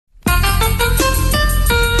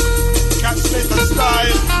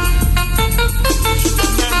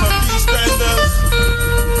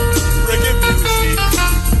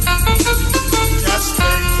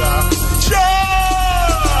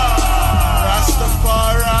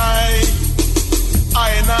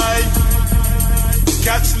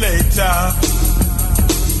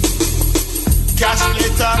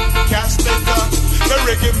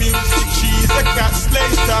reggae music. She's a cat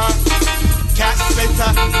slater. Cat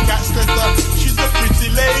slater, cat slater. She's a pretty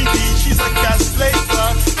lady. She's a cat slater.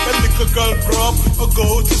 The little girl grow up or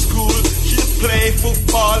go to school. She play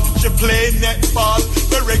football, she play netball.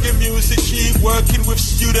 The reggae music, she working with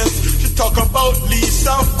students. She talk about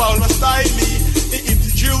Lisa Fowler Styley. They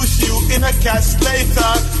introduce you in a cat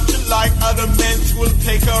slater. She like other men will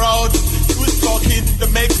take her out. She was talking to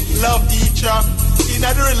make love each other. In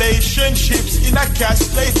other relationships, in a cat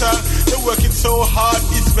slater. They're working so hard,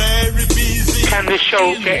 it's very busy. Can this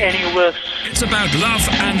show get any worse? It's about love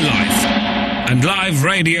and life. And live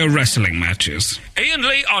radio wrestling matches. Ian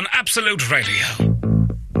Lee on Absolute Radio.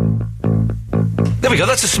 There we go,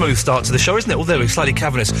 that's a smooth start to the show, isn't it? Although it's slightly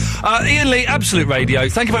cavernous. Ian Lee, Absolute Radio.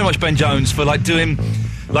 Thank you very much, Ben Jones, for,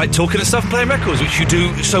 talking and stuff and playing records, which you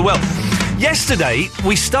do so well. Yesterday,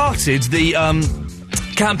 we started the,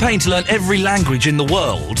 campaign to learn every language in the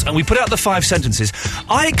world, and we put out the 5 sentences.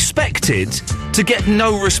 I expected to get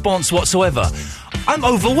no response whatsoever. I'm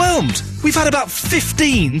overwhelmed. We've had about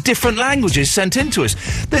 15 different languages sent in to us.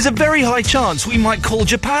 There's a very high chance we might call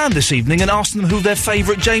Japan this evening and ask them who their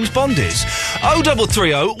favourite James Bond is.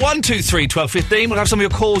 0330 123 1215. We'll have some of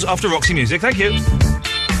your calls after Roxy Music. Thank you.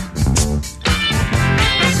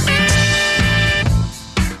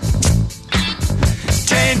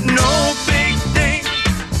 Ain't no big thing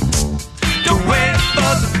to wait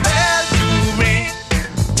for the bell to ring.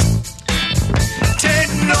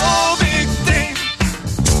 Ain't no big thing,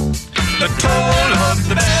 the toll of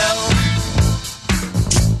the bell.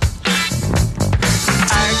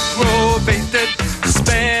 Aggravated,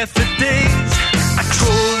 spare for days. I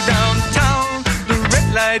troll downtown, the red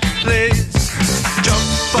light plays.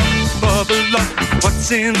 Jump up, bubble up,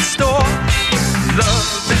 what's in store?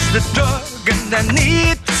 Love is the drug and I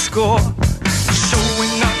need to score.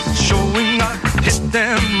 Showing up, hit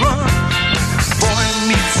them run. Boy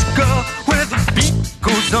meets girl where the beat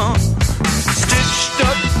goes on. Stitched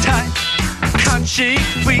up tight, can't shake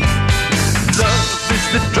free. Love is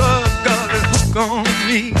the drug, got a hook on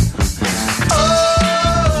me.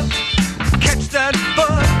 Oh, catch that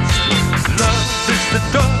buzz. Love is the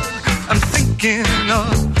drug I'm thinking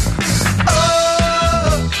of.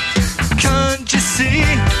 Oh, can't you see?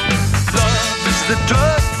 Love is the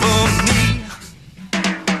drug for me.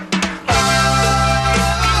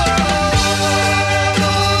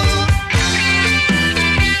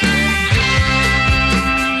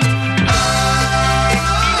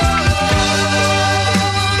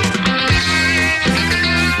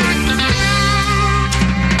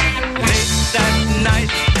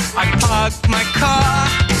 Park my car,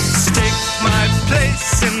 stake my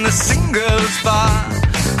place in the singles bar.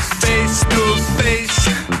 Face to face,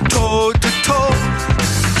 toe to toe,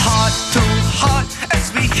 heart to heart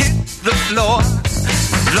as we hit the floor.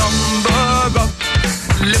 Lumber up,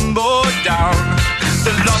 limbo down,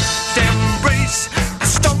 the locked embrace,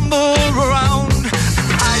 stumble around.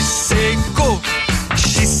 I say go,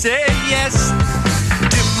 she say yes.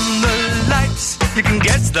 Dim the lights, you can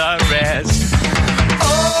guess the rest.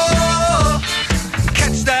 Oh,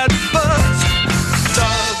 catch that buzz.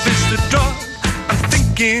 Love is the drug I'm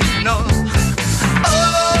thinking of.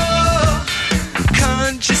 Oh,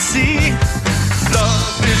 can't you see?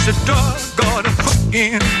 Love is the drug, got a hook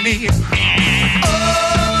in me.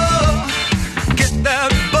 Oh, get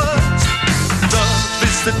that buzz. Love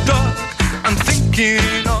is the drug I'm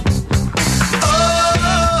thinking of.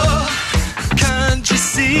 Oh, can't you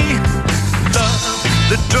see? Love,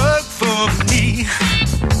 the drug for me.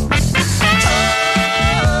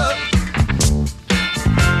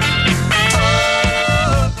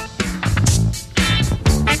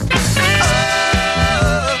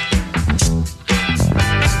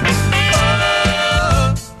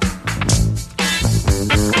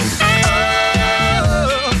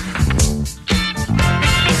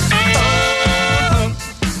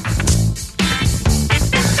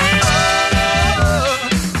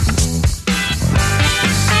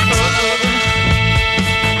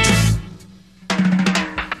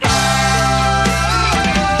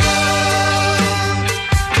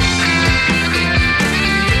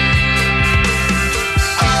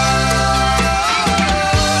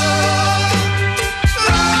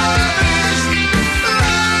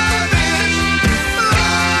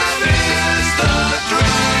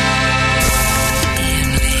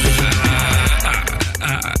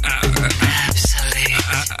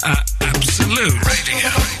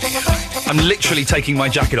 I'm literally taking my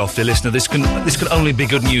jacket off, dear listener. This can only be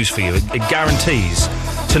good news for you. It guarantees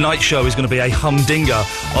tonight's show is going to be a humdinger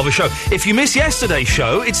of a show. If you missed yesterday's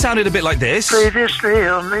show, it sounded a bit like this. Previously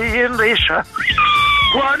on the Ian Lee Show.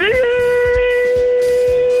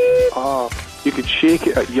 You could shake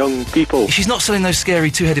it at young people. She's not selling those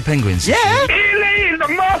scary two-headed penguins. Yeah. Elaine, the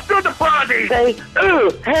master of the party. Say,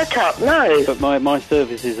 ooh, haircut, no. But my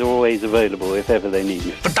services are always available if ever they need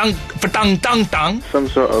you. Ba-dung. Some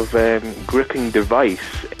sort of gripping device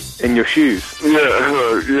in your shoes.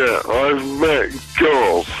 Yeah, I've met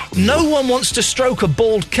girls. No one wants to stroke a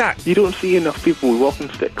bald cat. You don't see enough people with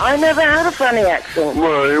walking sticks. I never had a funny accent.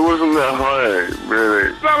 Well, it wasn't that high,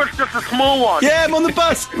 really. That was just a small one. Yeah, I'm on the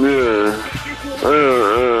bus. Yeah.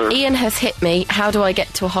 Ian has hit me. How do I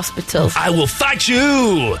get to a hospital? I will fight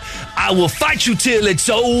you! I will fight you till it's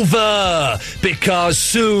over! Because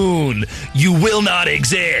soon you will not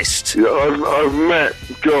exist! Yeah, I've met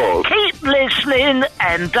girls. Keep listening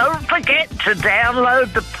and don't forget to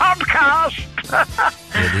download the podcast.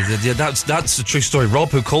 Yeah, that's a true story. Rob,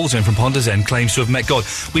 who calls in from Ponders End, claims to have met God.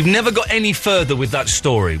 We've never got any further with that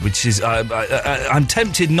story, which is... I'm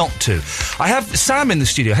tempted not to. I have Sam in the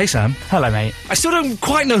studio. Hey, Sam. Hello, mate. I still don't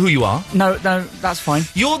quite know who you are. No, that's fine.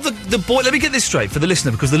 You're the boy... Let me get this straight for the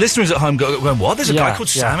listener, because the listener is at home going, what? There's a guy called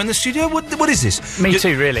Sam in the studio? What is this? Me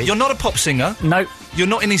too, really. You're not a pop singer? No. You're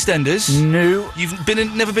not in EastEnders? No. You've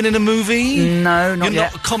never been in a movie? No, not You're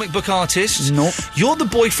yet. not a comic book artist? Nope. You're the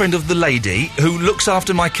boyfriend of the lady who looks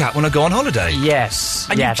after my cat when I go on holiday? Yes.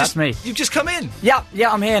 And that's me. You've just come in? Yeah,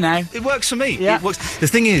 I'm here now. It works for me. Yeah. It works. The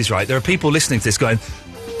thing is, right, there are people listening to this going,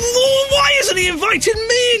 why isn't he inviting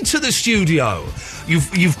me into the studio?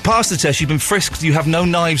 You've passed the test, you've been frisked, you have no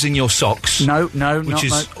knives in your socks. No, which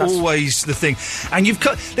is always the thing. And you've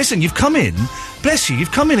come in, bless you,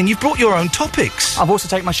 you've come in and you've brought your own topics. I've also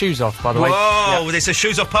taken my shoes off, by the way. Whoa, it's a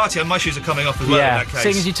shoes off party and my shoes are coming off as well in that case.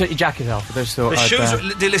 Seeing as you took your jacket off, I just thought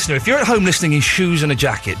dear listener, if you're at home listening in shoes and a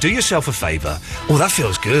jacket, do yourself a favour. Oh, that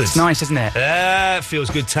feels good. It's nice, isn't it? Yeah, it feels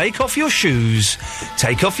good. Take off your shoes,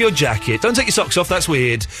 take off your jacket. Don't take your socks off, that's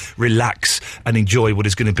weird. Relax and enjoy what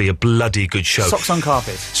is going to be a bloody good show. Socks on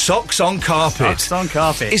carpet. Socks on carpet. Socks on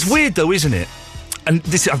carpet. It's weird though, isn't it? And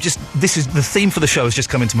this is the theme for the show has just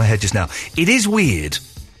come into my head just now. It is weird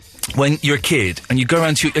when you're a kid and you go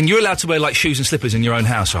around and you're allowed to wear like shoes and slippers in your own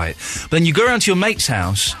house, right? But then you go around to your mate's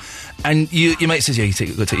house and your mate says, you've got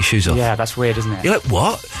to take your shoes off. Yeah, that's weird, isn't it? You're like,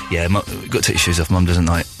 what? Yeah, you've got to take your shoes off. Mum doesn't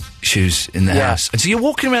like shoes in the house. And so you're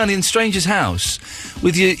walking around in stranger's house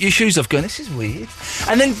with your shoes off going, this is weird.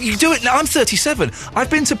 And then you do it. Now, I'm 37.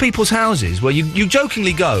 I've been to people's houses where you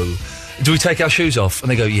jokingly go, do we take our shoes off?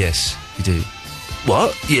 And they go, yes, you do.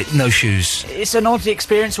 What? Yeah, no shoes. It's an odd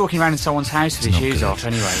experience walking around in someone's house with your shoes off,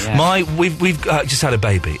 anyway, yeah. We've just had a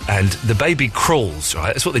baby, and the baby crawls,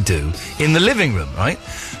 right? That's what they do, in the living room, right?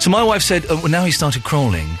 So my wife said, well, now he started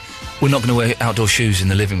crawling, we're not going to wear outdoor shoes in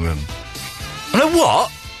the living room. I know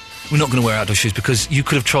what? We're not going to wear outdoor shoes because you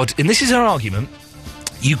could have trod, and this is our argument,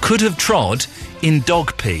 you could have trod in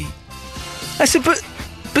dog pee. I said, but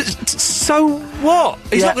so what?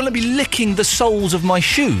 He's not going to be licking the soles of my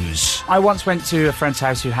shoes. I once went to a friend's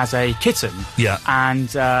house who has a kitten. Yeah. And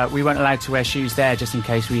we weren't allowed to wear shoes there just in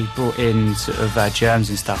case we brought in sort of germs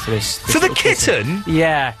and stuff for this For the kitten?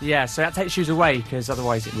 Yeah. So I had to take the shoes away because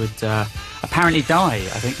otherwise it would apparently die,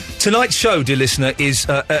 I think. Tonight's show, dear listener, is...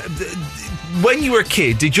 when you were a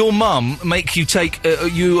kid, did your mum make you take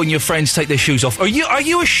you and your friends take their shoes off? Are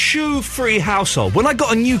you a shoe-free household? When I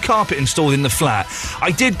got a new carpet installed in the flat,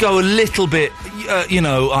 I did go a little bit.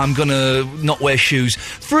 I'm gonna not wear shoes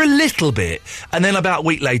for a little bit, and then about a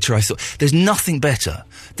week later, I thought there's nothing better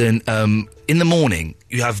than in the morning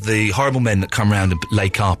you have the horrible men that come round and lay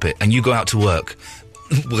carpet, and you go out to work.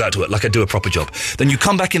 Well, go out to work like I do a proper job. Then you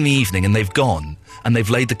come back in the evening and they've gone and they've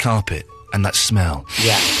laid the carpet. And that smell.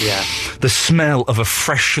 Yeah. The smell of a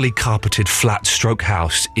freshly carpeted flat stroke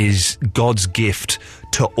house is God's gift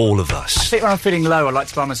to all of us. I think when I'm feeling low, I like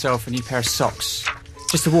to buy myself a new pair of socks.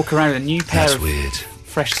 Just to walk around with a new pair of weird.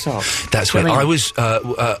 Fresh socks. That's weird. I was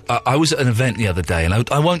at an event the other day, and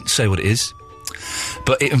I won't say what it is,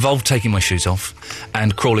 but it involved taking my shoes off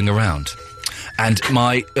and crawling around. And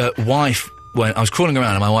my wife, I was crawling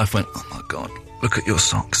around, and my wife went, oh my God, look at your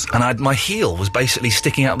socks. And my heel was basically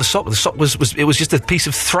sticking out of the sock. The sock was just a piece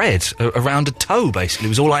of thread around a toe, basically. It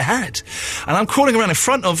was all I had. And I'm crawling around in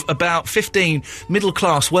front of about 15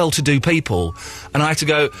 middle-class, well-to-do people. And I had to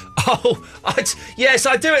go, yes,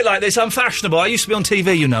 I do it like this. I'm fashionable. I used to be on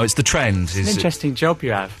TV, it's the trend. It's an interesting job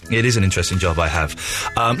you have. It is an interesting job I have.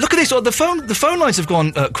 Look at this. The phone lines have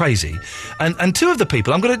gone crazy. And two of the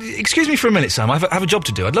people, I'm going to... Excuse me for a minute, Sam. I have a job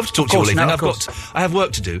to do. I'd love to talk to you all evening. I have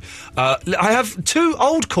work to do. I have two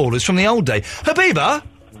old callers from the old day. Habiba?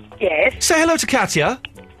 Yes? Say hello to Katya.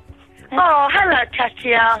 Oh, hello,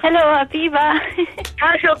 Katya. Hello, Habiba.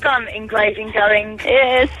 How's your gun engraving going?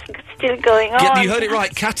 Yes, still going on. Yeah, you heard it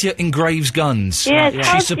right. Katia engraves guns. Yes, She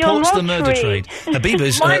how's supports your the murder mortuary? trade.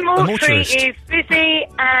 Habiba's My a mortuary mortuarist. is busy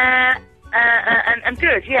and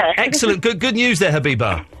good, yeah. Excellent. Good news there,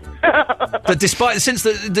 Habiba. But despite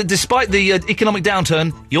the economic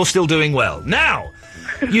downturn, you're still doing well. Now,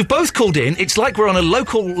 you've both called in. It's like we're on a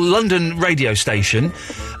local London radio station,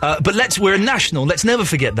 but we're a national. Let's never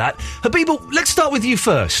forget that. Habiba, let's start with you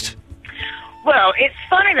first. Well, it's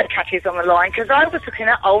funny that Kathy's on the line because I was looking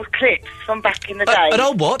at old clips from back in the day. An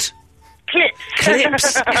old what? Clips.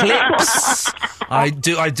 Clips. I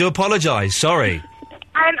do apologise. Sorry.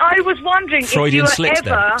 And I was wondering Freudian if you were slips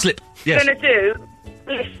there. ever Slip, yes. going to do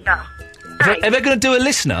listener. Ever going to do a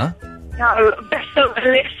listener? No, best of a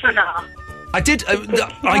listener. I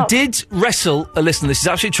did wrestle a listener. This is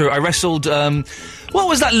absolutely true. I wrestled. What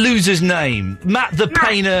was that loser's name? Matt the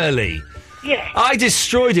Pain Early. Yeah. I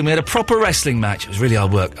destroyed him. We had a proper wrestling match. It was really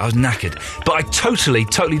hard work. I was knackered. But I totally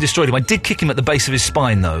destroyed him. I did kick him at the base of his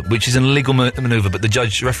spine, though, which is an illegal manoeuvre, but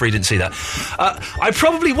the referee didn't see that. I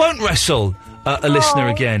probably won't wrestle a listener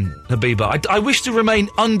again, Habiba. I wish to remain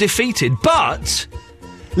undefeated, but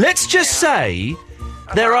let's just say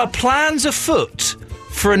there are plans afoot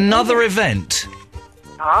for another event.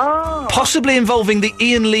 Oh. Possibly involving the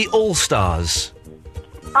Ian Lee All-Stars.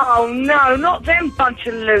 Oh, no, not them bunch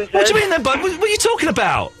of losers. What do you mean, then, bud? What are you talking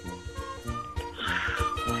about?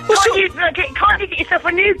 Can't you get yourself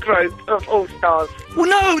a new group of All-Stars? Well,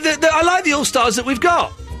 no, I like the All-Stars that we've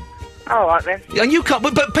got. All right, then. And you can't,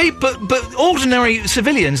 but ordinary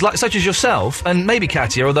civilians, such as yourself, and maybe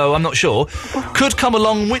Katia, although I'm not sure, could come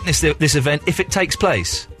along and witness this event if it takes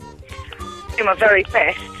place. Do my very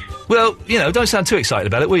best. Well, don't sound too excited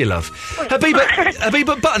about it, will you, love?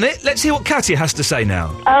 Habiba, button it. Let's hear what Katia has to say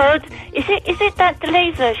now. Is it that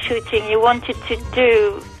laser shooting you wanted to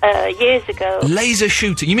do years ago? Laser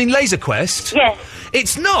shooting? You mean Laser Quest? Yes.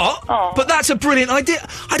 It's not, Oh. but that's a brilliant idea.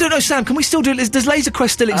 I don't know, Sam, can we still do it? Does Laser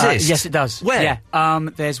Quest still exist? Yes, it does. Where? Yeah.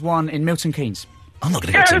 There's one in Milton Keynes. I'm not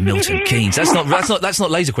going to go to Milton Keynes. That's not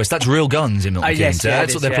Laser Quest. That's real guns in Milton Yes, Keynes. yeah,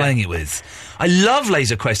 That's what they're playing it with. I love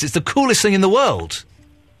Laser Quest. It's the coolest thing in the world.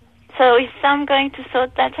 So is Sam going to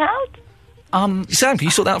sort that out? Sam, can you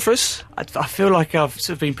sort that out for us? I feel like I've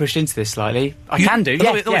sort of been pushed into this slightly. I can do,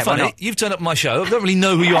 yeah. Not funny. Why not? You've turned up on my show. I don't really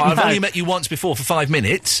know who you are. I've No. only met you once before for 5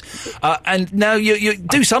 minutes. And now you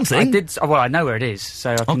do something. I did. Well, I know where it is,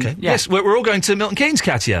 so I can, Okay. Yeah. Yes, we're all going to Milton Keynes,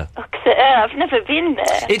 Katia. I've never been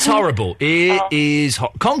there. It's horrible. It is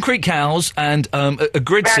concrete cows and a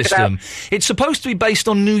grid system. It's supposed to be based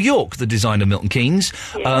on New York, the design of Milton Keynes,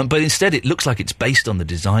 but instead it looks like it's based on the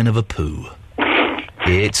design of a poo.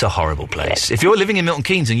 It's a horrible place. If you're living in Milton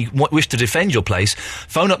Keynes and you wish to defend your place,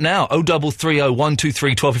 phone up now, 0330 123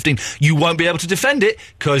 1215. You won't be able to defend it,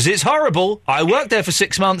 because it's horrible. I worked there for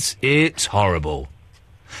 6 months. It's horrible.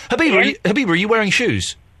 Habiba, are you wearing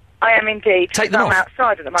shoes? I am indeed. Take them I'm off.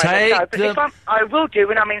 outside at the moment. Take no, but I will do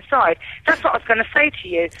when I'm inside. That's what I was going to say to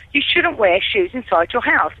you. You shouldn't wear shoes inside your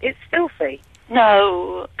house. It's filthy.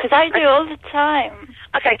 No, because I do all the time.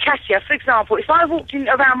 Okay, Katia, for example, if I walked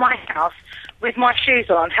around my house with my shoes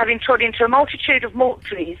on, having trod into a multitude of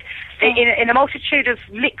mortuaries, in a multitude of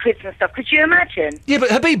liquids and stuff, could you imagine? Yeah, but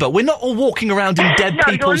Habiba, we're not all walking around in dead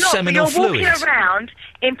people's seminal fluids. You're walking around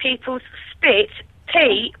in people's spit,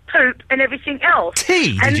 pee, poop, and everything else.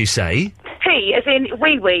 Tea, did you say? Pee, as in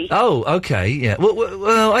wee-wee. Oh, okay, yeah.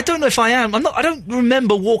 Well, I don't know if I am. I don't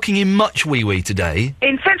remember walking in much wee-wee today.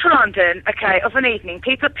 In central London, okay, of an evening,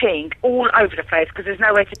 people are peeing all over the place because there's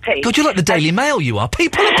nowhere to pee. God, you're like the Daily Mail, you are.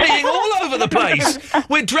 People are peeing all over the place.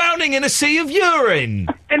 We're drowning in a sea of urine.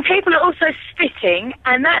 Then people are also spitting,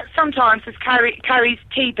 and that sometimes carries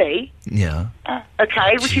TB. Yeah.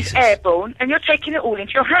 Okay, which is airborne, and you're taking it all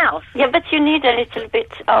into your house. Yeah, but you need a little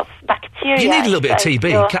bit of bacteria. You need a little bit of inside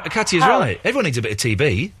TB. your Katia's house. right. Everyone needs a bit of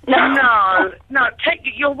TB. No.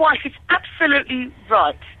 Your wife is absolutely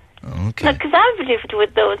right. Okay. No, because I've lived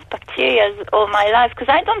with those bacteria all my life, because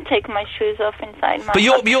I don't take my shoes off inside my But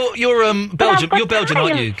you're house. Belgium. got You're Belgian, aren't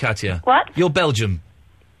tiles. you, Katia? What? You're Belgium.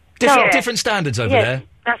 No. Different standards over Yes. there.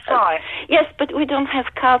 That's right. Yes, but we don't have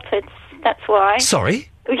carpets, that's why. Sorry?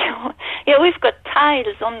 Yeah, we've got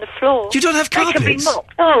tiles on the floor. You don't have carpets?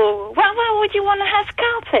 Oh, well, why would you want to have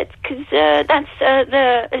carpets? Because that's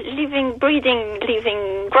the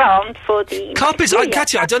living ground for the Carpets, bacteria.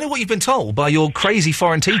 Katia, I don't know what you've been told by your crazy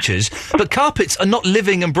foreign teachers, but carpets are not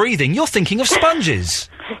living and breathing. You're thinking of sponges.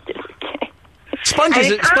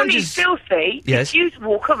 Sponges. And it's only sponges. filthy Yes. if you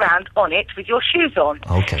walk around on it with your shoes on.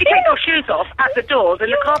 Okay. If you take your shoes off at the door, then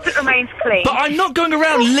the carpet remains clean. But I'm not going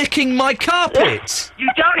around licking my carpet. You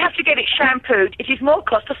don't have to get it shampooed. It is more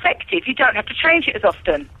cost effective. You don't have to change it as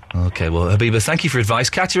often. Okay, well, Habiba, thank you for advice.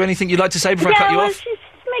 Katya, anything you'd like to say before I cut you off? She's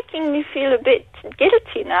making me feel a bit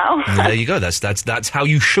guilty now. Well, there you go. That's how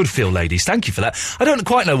you should feel, ladies. Thank you for that. I don't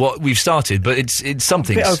quite know what we've started, but it's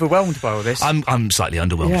something. A bit overwhelmed by all this. I'm slightly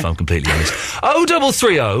underwhelmed, if I'm completely honest.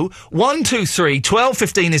 0330 123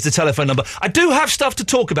 1215 is the telephone number. I do have stuff to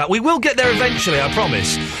talk about. We will get there eventually, I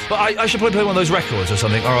promise. But I should probably play one of those records or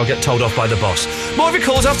something, or I'll get told off by the boss. More of your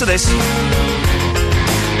calls after this.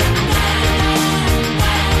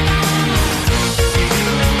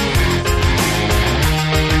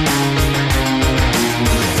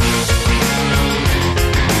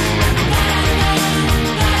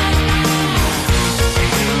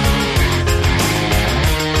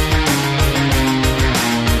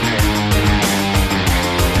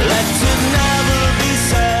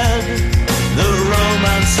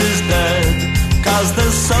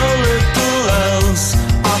 There's so little else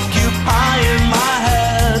occupying my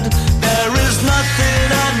head. There is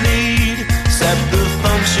nothing I need except the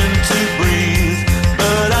function to breathe.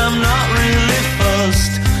 But I'm not really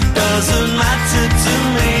fussed, doesn't matter to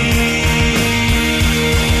me.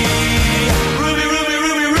 Ruby, Ruby,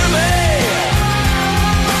 Ruby, Ruby.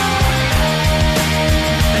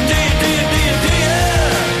 And do you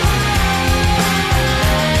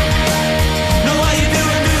know what you're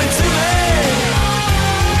doing to me?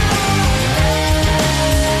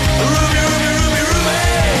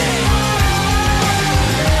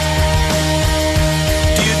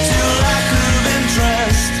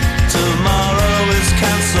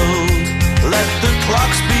 Let the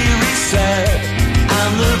clocks be reset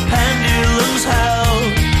and the pendulums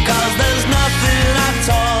held. 'Cause there's nothing at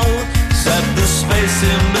all except the space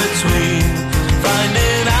in between.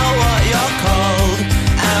 Finding out what you're called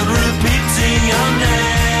and repeating your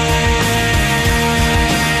name.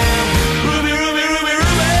 Ruby, Ruby, Ruby,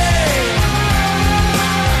 Ruby.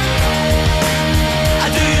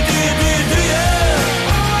 Do you?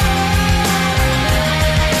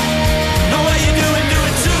 Know what you're doing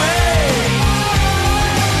to me?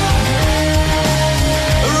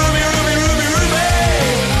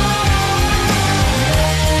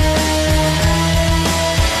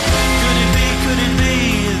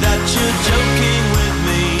 You're joking with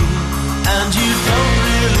me, and you don't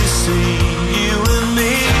really see you and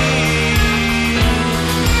me.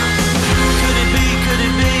 Could it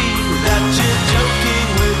be that you're joking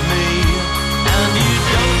with me, and you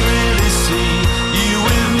don't really see you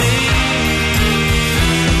with me?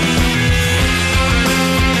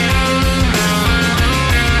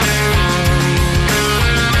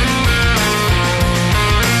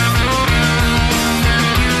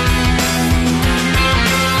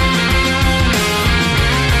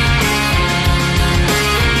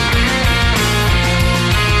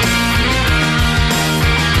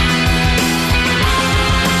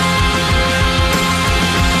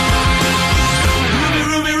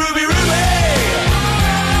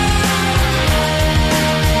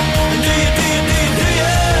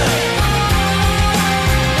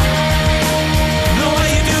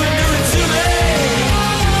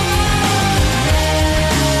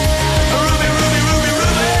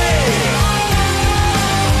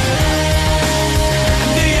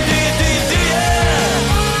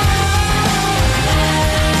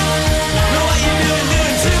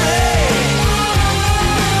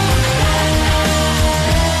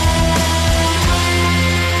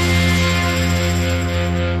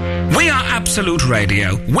 Absolute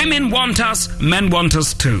Radio. Women want us, men want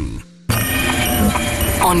us too.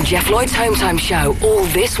 On Jeff Lloyd's Home Time Show, all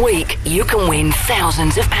this week, you can win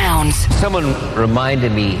thousands of pounds. Someone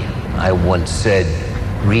reminded me I once said,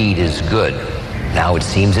 greed is good. Now it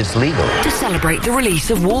seems it's legal. To celebrate the release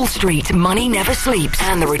of Wall Street, Money Never Sleeps,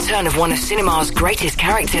 and the return of one of cinema's greatest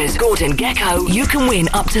characters, Gordon Gekko, you can win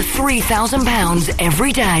up to £3,000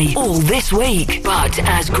 every day, all this week. But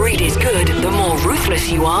as greed is good, the more ruthless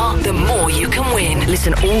you are, the more you can win.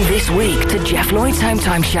 Listen all this week to Jeff Lloyd's Home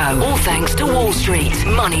Time Show, all thanks to Wall Street,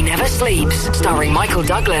 Money Never Sleeps, starring Michael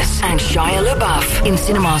Douglas and Shia LaBeouf, in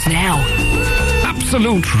cinemas now.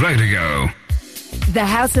 Absolute Radio. The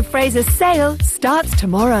House of Fraser sale starts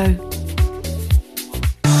tomorrow.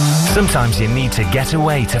 Sometimes you need to get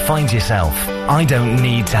away to find yourself. I don't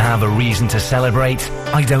need to have a reason to celebrate.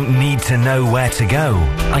 I don't need to know where to go.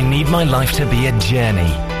 I need my life to be a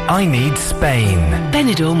journey. I need Spain.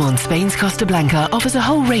 Benidorm on Spain's Costa Blanca offers a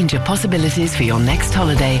whole range of possibilities for your next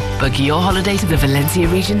holiday. Book your holiday to the Valencia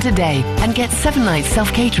region today and get 7 nights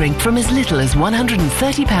self-catering from as little as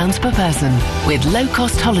 £130 per person with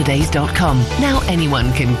lowcostholidays.com. Now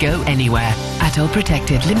anyone can go anywhere. Adult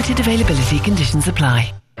protected. Limited availability. Conditions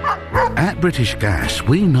apply. At British Gas,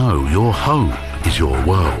 we know your home is your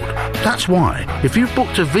world. That's why, if you've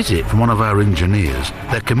booked a visit from one of our engineers,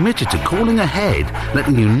 they're committed to calling ahead,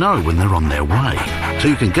 letting you know when they're on their way, so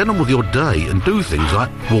you can get on with your day and do things like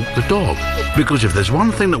walk the dog. Because if there's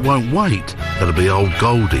one thing that won't wait, that'll be old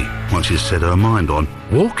Goldie, once she's set her mind on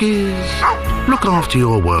walkies. Look after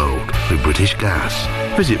your world with British Gas.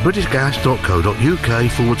 Visit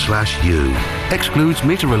britishgas.co.uk/u. Excludes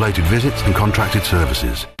meter-related visits and contracted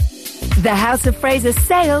services. The House of Fraser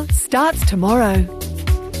sale starts tomorrow.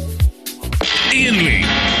 Ian Lee.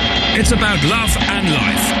 It's about love and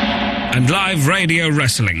life. And live radio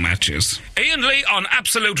wrestling matches. Ian Lee on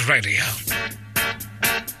Absolute Radio.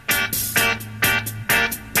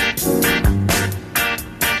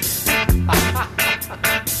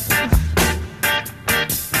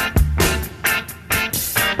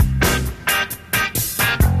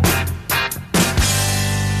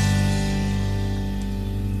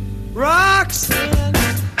 Roxanne,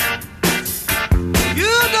 you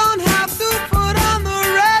don't have to put on the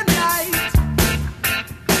red light.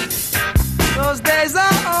 Those days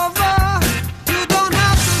are over. You don't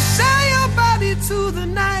have to sell your body to the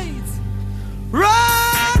night.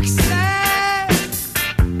 Roxanne,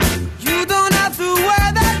 you don't have to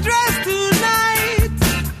wear that dress tonight.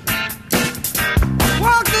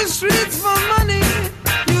 Walk the streets for money.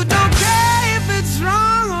 You don't care if it's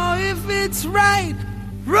wrong or if it's right.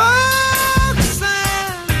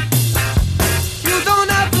 Roxanne, you don't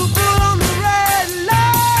have to put on the red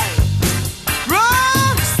light.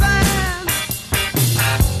 Roxanne,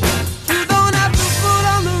 you don't have to put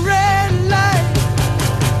on the red light.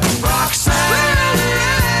 Roxanne,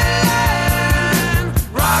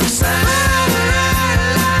 Roxanne,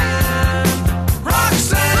 Roxanne,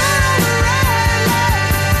 Roxanne,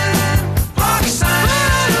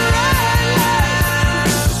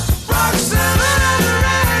 Roxanne.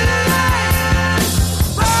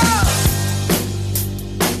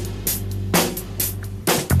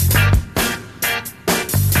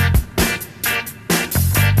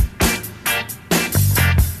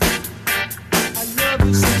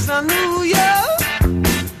 Since I knew you,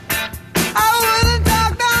 I wouldn't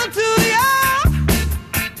talk down to you.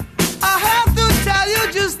 I have to tell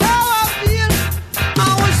you just how I feel.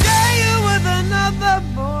 I will share you with another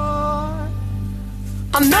boy.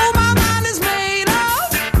 I know my mind is made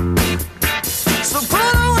up, so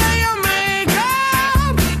put away your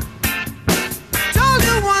makeup. Told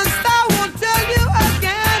you once, I won't tell you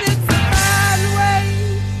again. It's the bad way.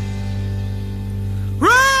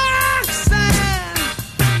 Roxanne,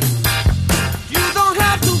 you don't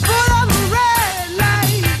have to put on the red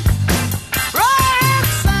light.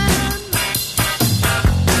 Roxanne,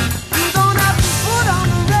 you don't have to put on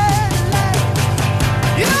the red light.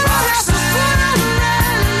 You don't have to put on the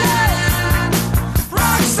red light.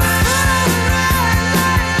 Roxanne,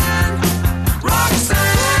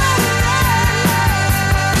 Roxanne,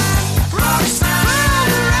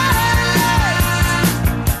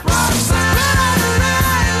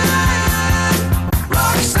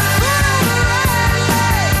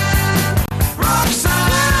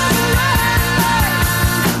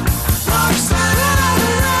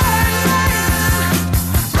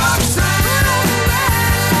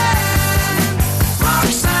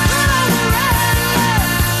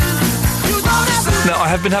 Roxanne, Now, I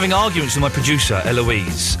have been having arguments with my producer,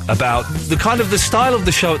 Eloise, about the style of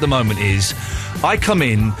the show at the moment is I come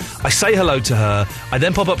in, I say hello to her, I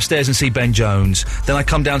then pop upstairs and see Ben Jones, then I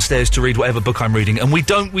come downstairs to read whatever book I'm reading, and we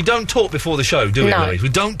don't talk before the show, do we, No. Eloise? We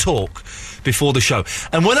don't talk before the show.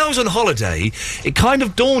 And when I was on holiday, it kind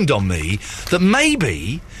of dawned on me that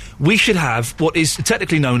maybe we should have what is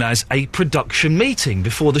technically known as a production meeting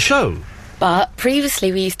before the show. But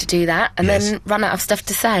previously we used to do that and then run out of stuff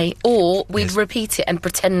to say, or we'd repeat it and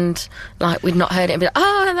pretend like we'd not heard it and be like,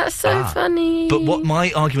 oh, that's so funny. But what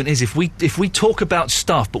my argument is, if we talk about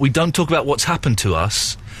stuff but we don't talk about what's happened to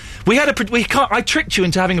us, I tricked you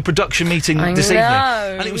into having a production meeting this evening,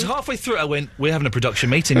 and it was halfway through I went, we're having a production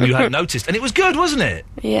meeting, you hadn't noticed, and it was good, wasn't it?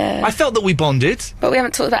 Yeah. I felt that we bonded. But we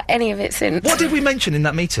haven't talked about any of it since. What did we mention in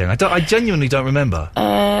that meeting? I genuinely don't remember.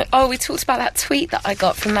 Oh, we talked about that tweet that I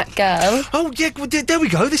got from that girl. Oh, yeah, well, there we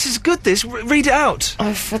go. This is good, this. Read it out.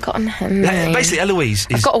 I've forgotten her name. Basically, Eloise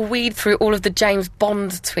is... I've got to weed through all of the James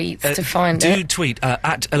Bond tweets to find it. Do tweet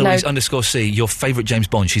at Eloise_C your favourite James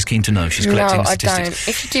Bond. She's keen to know. She's collecting statistics. No, I don't.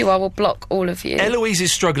 If you do, I will block all of you. Eloise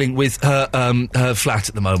is struggling with her flat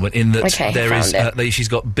at the moment in that she's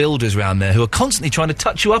got builders around there who are constantly trying to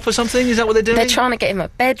touch you up or something. Is that what they're doing? They're trying to get in my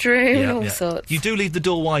bedroom, all sorts. You do leave the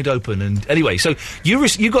door wide open, and anyway, so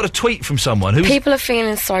you got a tweet from someone who... People are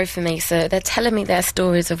feeling sorry for me, so they're telling me their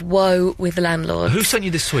stories of woe with landlords. Who sent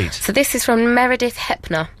you this tweet? So this is from Meredith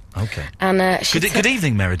Hepner. Okay. And good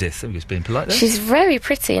evening, Meredith. I'm just being polite there. She's very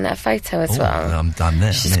pretty in her photo as well. I'm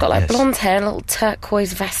there. She's got blonde hair and a little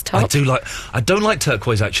turquoise vest top. I don't like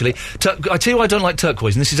turquoise, actually. I tell you why I don't like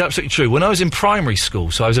turquoise, and this is absolutely true. When I was in primary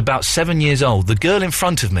school, so I was about 7 years old, the girl in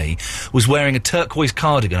front of me was wearing a turquoise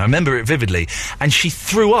cardigan. I remember it vividly, and she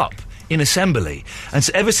threw up in assembly. And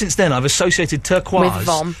so ever since then, I've associated turquoise... With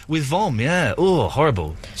vom. With vom, yeah. Oh,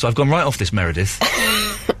 horrible. So I've gone right off this, Meredith.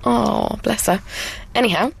 Oh, bless her.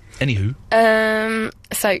 Anywho.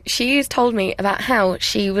 So she's told me about how when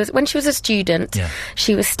she was a student,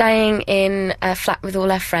 she was staying in a flat with all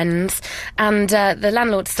her friends, and the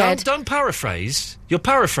landlord said... Don't paraphrase. You're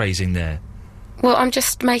paraphrasing there. Well, I'm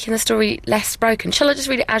just making the story less broken. Shall I just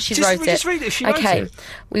read it as she wrote it? Just read it if she wrote it. Okay.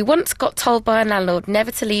 We once got told by a landlord never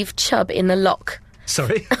to leave Chubb in the lock.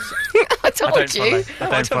 Sorry? I told you.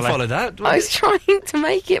 I don't follow that. I was trying to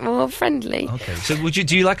make it more friendly. Okay. So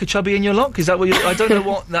do you like a chubby in your lock? Is that what I don't know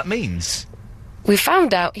what that means. We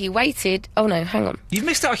found out he waited... Oh, no, hang on. You've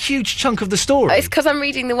missed out a huge chunk of the story. It's because I'm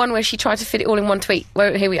reading the one where she tried to fit it all in one tweet.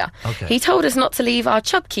 Well, here we are. Okay. He told us not to leave our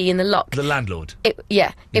Chubb key in the lock. The landlord? It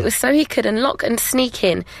was so he could unlock and sneak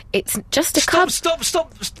in. It's just a cupboard.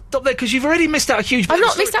 Stop there, because you've already missed out a huge bit. I've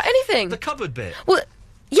not missed out anything. The cupboard bit. Well...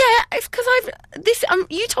 Yeah, it's because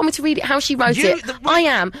you told me to read it how she wrote it.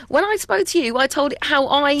 When I spoke to you, I told it how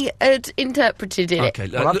I had interpreted it. Okay,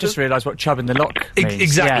 well, I've just realised what Chubb in the lock means.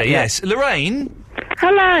 Exactly, yes. Lorraine?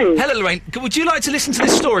 Hello. Hello, Lorraine. Would you like to listen to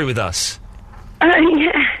this story with us?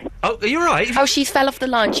 Yeah. Oh, are you all right? Oh, she fell off the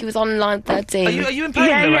line. She was on line 13. Are you in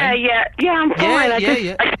pain, Lorraine? Yeah, I'm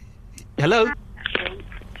fine. Hello?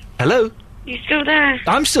 Hello? You still there?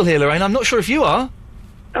 I'm still here, Lorraine. I'm not sure if you are.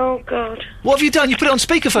 Oh, God. What have you done? You put it on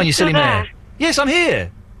speakerphone, you silly man. Yes, I'm here.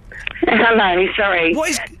 Hello, sorry.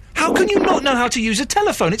 How can you not know how to use a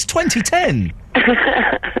telephone? It's 2010.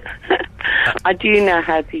 I do know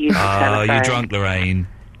how to use a telephone. Oh, you're drunk, Lorraine.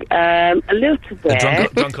 A little bit.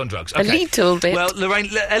 Drunk on drugs. Okay. A little bit. Well, Lorraine,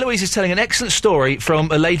 Eloise is telling an excellent story from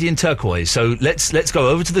a lady in turquoise, so let's go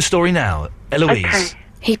over to the story now. Eloise. Okay.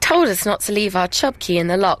 He told us not to leave our Chubb key in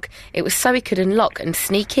the lock. It was so he could unlock and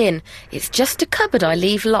sneak in. It's just a cupboard I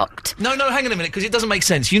leave locked. No, hang on a minute, because it doesn't make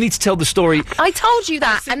sense. You need to tell the story. I told you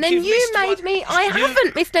that, and then you made me... I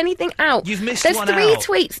haven't missed anything out. You've missed There's one three out.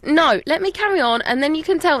 tweets. No, let me carry on, and then you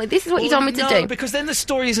can tell me. This is what you told me to do. No, because then the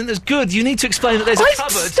story isn't as good. You need to explain that there's a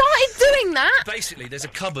cupboard... I started doing that! Basically, there's a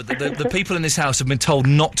cupboard that the people in this house have been told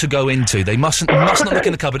not to go into. They must not look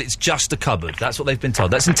in the cupboard. It's just a cupboard. That's what they've been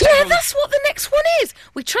told. That's integral. Yeah, that's what the next one is.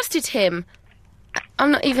 We trusted him.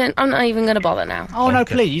 I'm not even going to bother now. Oh, no,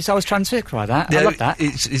 please. I was transfixed by that. I love that.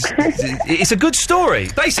 It's a good story.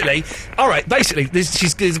 Basically,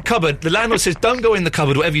 there's a cupboard. The landlord says, don't go in the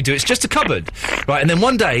cupboard, whatever you do. It's just a cupboard. Right, and then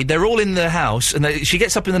one day, they're all in the house, and she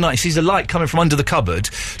gets up in the night, she sees a light coming from under the cupboard.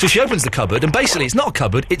 So she opens the cupboard, and basically, it's not a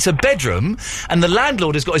cupboard, it's a bedroom, and the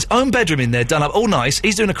landlord has got his own bedroom in there, done up all nice.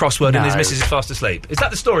 He's doing a crossword, and his missus is fast asleep. Is that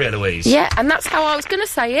the story, Eloise? Yeah, and that's how I was going to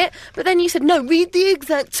say it, but then you said, no, read the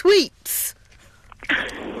exact tweets.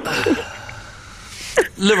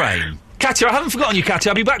 Lorraine. Katya, I haven't forgotten you,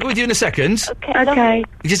 Katya. I'll be back with you in a second. Okay.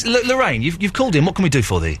 Just, Lorraine, you've called in. What can we do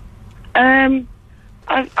for thee? I've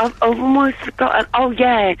almost forgotten. Oh,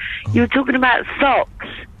 yeah. You were talking about socks.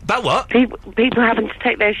 About what? People having to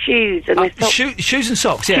take their shoes and their socks. Shoes and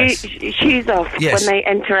socks, yes. Shoes off when they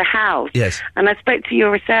enter a house. Yes. And I spoke to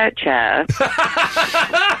your researcher.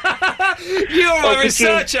 You're a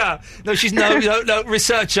researcher! No, she's no,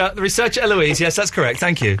 researcher. The researcher Eloise, yes, that's correct,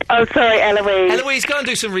 thank you. Oh, sorry, Eloise. Eloise, go and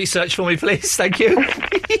do some research for me, please, thank you.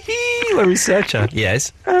 A researcher.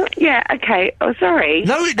 Yes. Yeah, okay. Oh, sorry.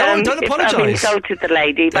 No, don't apologise. I've insulted the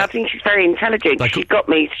lady, but I think she's very intelligent. She got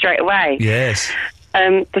me straight away. Yes.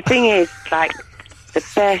 The thing is, like, the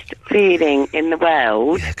best feeling in the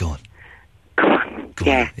world... Yeah, go on.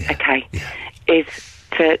 Yeah, okay. Yeah. Is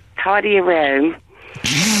to tidy your room,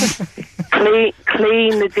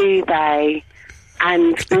 clean the duvet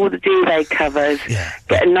and all the duvet covers,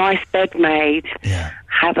 get a nice bed made,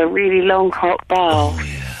 have a really long hot bath,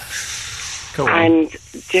 and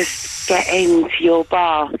just get into your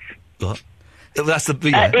bath. What? That's the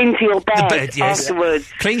into your bed, the bed, yes. Afterwards.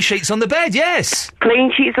 Clean sheets on the bed, yes.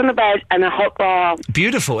 Clean sheets on the bed and a hot bath.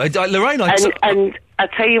 Beautiful, Lorraine. And I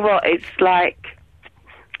tell you what, it's like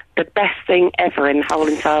the best thing ever in the whole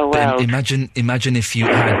entire world. Imagine if you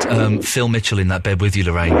had Phil Mitchell in that bed with you,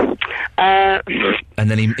 Lorraine. And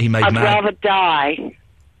then he made I'd mad. rather die.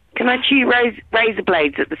 Can I chew razor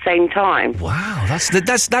blades at the same time? Wow, that's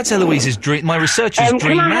Eloise's dream. My researcher's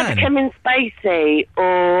dream can I man. have Kevin Spacey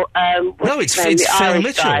or No, what's it's his name, the Phil Irish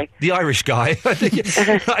Mitchell, guy? the Irish guy.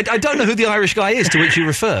 I don't know who the Irish guy is to which you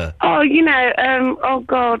refer. Oh, you know, oh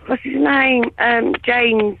God, what's his name?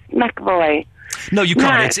 James McAvoy. No, you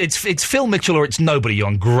can't. It's Phil Mitchell or it's nobody, you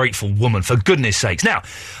ungrateful woman, for goodness sakes. Now,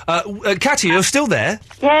 Katia, you're still there?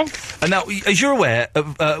 Yes. And now, as you're aware,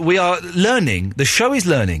 we are learning, the show is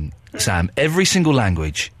learning, Sam, every single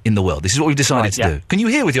language in the world. This is what we've decided to do. Can you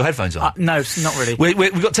hear with your headphones on? No, not really.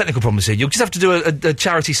 We've got technical problems here. You'll just have to do a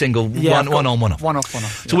charity single, one on, one off. One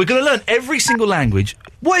off. So we're going to learn every single language.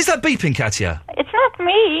 What is that beeping, Katia? It's not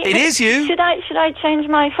me. It is you. Should I change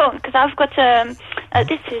my phone? Because I've got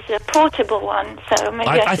this is a portable one, so maybe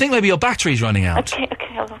I think maybe your battery's running out. Okay.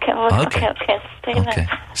 Stay there.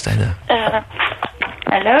 Stay there.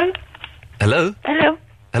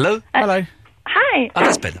 Hello. Hi. Oh,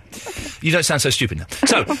 that's better. You don't sound so stupid now.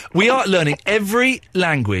 So, we are learning every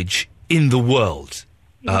language in the world.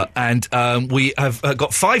 And we have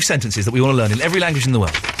got 5 sentences that we want to learn in every language in the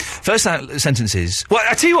world. First sentence is... Well,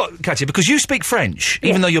 I tell you what, Katia, because you speak French,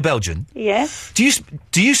 even though you're Belgian... Yes. Do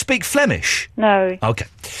you speak Flemish? No. Okay.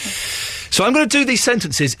 So I'm going to do these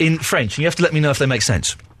sentences in French, and you have to let me know if they make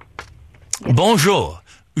sense. Yes. Bonjour,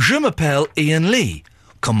 je m'appelle Ian Lee.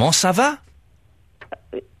 Comment ça va?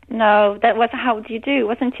 No, that was how do you do,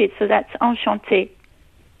 wasn't it? So that's enchanté.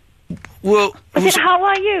 Well... Was it how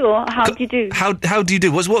are you, or how do you do? How do you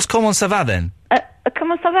do? What's comment ça va, then?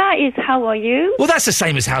 Comment ça va is how are you? Well, that's the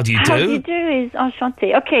same as how do you do. How do you do is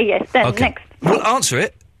enchanté. Okay, yes, then next. Well, answer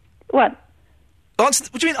it. What?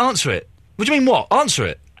 What do you mean answer it? What do you mean what? Answer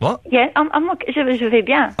it. What? Yeah, je vais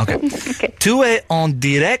bien. Okay. Okay. Tu es en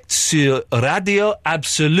direct sur Radio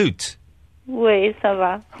Absolute. Oui, ça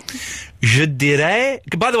va. Je dirais...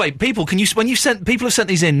 By the way, people, people have sent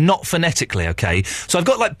these in not phonetically, okay? So I've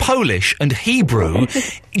got, like, Polish and Hebrew,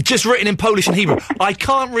 just written in Polish and Hebrew. I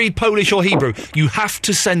can't read Polish or Hebrew. You have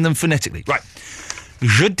to send them phonetically. Right.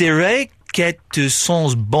 Je dirais que tu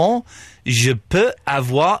sens bon. Je peux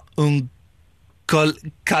avoir un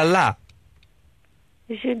câlin.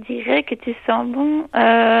 Je dirais que tu sens bon.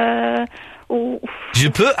 Je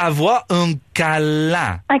peux avoir un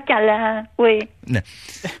câlin. Un câlin, oui.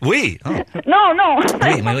 Oui. Oh. Non.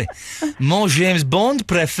 Oui. Mon James Bond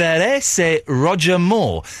préféré, c'est Roger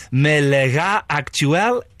Moore. Mais le gars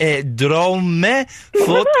actuel est drôle, mais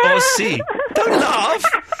faute aussi. Don't laugh.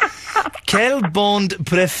 Quel Bond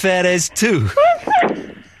préfères-tu?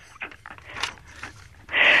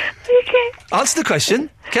 Okay. Answer the question.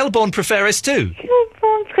 Quel Bond préfères-tu? Quel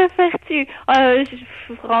Bond préfères-tu?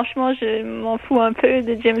 Franchement, je m'en fous un peu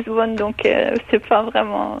de James Bond, donc c'est pas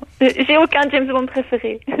vraiment... J'ai aucun James Bond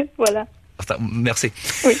préféré. Voilà. Merci.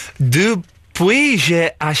 Oui. Depuis, j'ai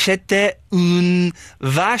acheté une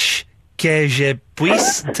vache que je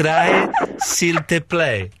puisse traire, s'il te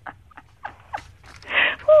plaît.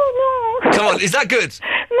 Oh, no. Come on, is that good?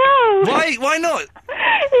 No. Why not?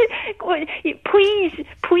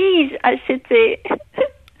 Puis acheter...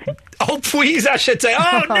 Oh, puis acheter.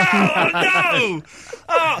 Oh, no!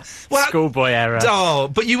 Oh, well, schoolboy error. Oh,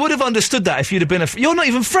 but you would have understood that if you'd have been You're not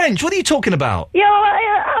even French. What are you talking about? Yeah,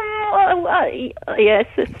 yes,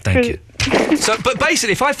 it's Thank true. you. So, but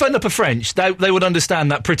basically, if I phoned up a French, they would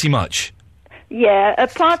understand that pretty much. Yeah,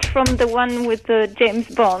 apart from the one with James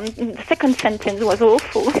Bond, the second sentence was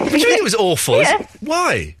awful. What do you mean it was awful? Yes.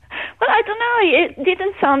 Why? Well, I don't know. It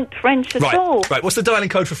didn't sound French at all. Right, what's the dialing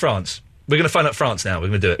code for France? We're going to phone up France now. We're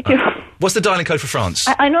going to do it. Right. What's the dialing code for France?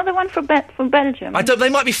 I know the one for Belgium. They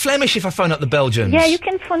might be Flemish if I phone up the Belgians. Yeah, you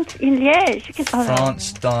can phone in Liège. You can.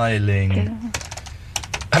 France dialing. Okay.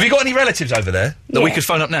 Have you got any relatives over there that we could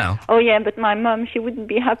phone up now? Oh yeah, but my mum, she wouldn't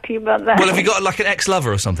be happy about that. Well, have you got like an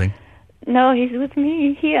ex-lover or something? No, he's with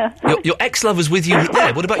me here. Your ex-lover's with you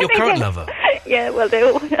there. What about your current lover? Yeah, well,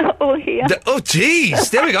 they're all here. Oh,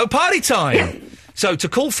 jeez. There we go. Party time. So to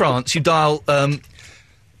call France, you dial.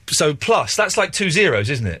 So plus, that's like 2 zeros,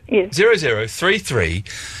 isn't it? Yes. 0033,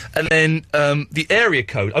 and then the area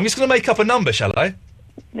code. I'm just going to make up a number, shall I?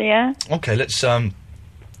 Yeah. Okay, let's. I'm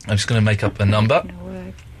just going to make up a number.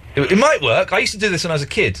 It might work. I used to do this when I was a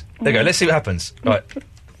kid. There you go. Let's see what happens. Right. But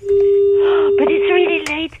it's really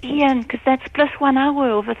late. Ian, because that's plus 1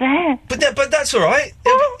 hour over there. But that's all right.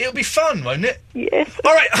 It'll be fun, won't it? Yes.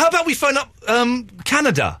 All right, how about we phone up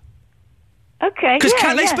Canada? Okay, Because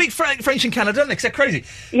they speak French in Canada, don't they? 'Cause they're crazy.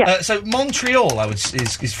 Yeah. So Montreal,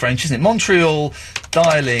 is French, isn't it? Montreal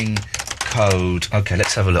dialing code. Okay,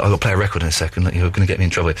 let's have a look. I've got to play a record in a second. You're going to get me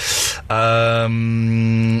in trouble.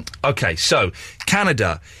 Okay, so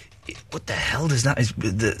Canada. What the hell does that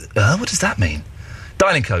what does that mean?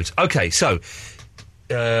 Dialing codes. Okay, so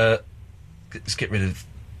let's get rid of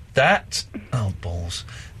that. Oh, balls.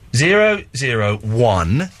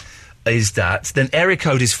 001 is that. Then area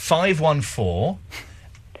code is 514.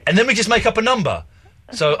 And then we just make up a number.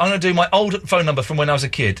 So I'm going to do my old phone number from when I was a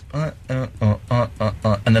kid. And then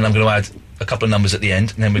I'm going to add a couple of numbers at the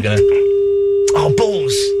end. And then we're going to... Oh,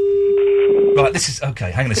 balls! Right, this is...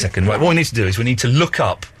 Okay, hang on a second. Right, what we need to do is we need to look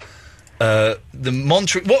up the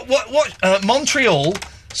Montreal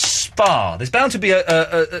Spa. There's bound to be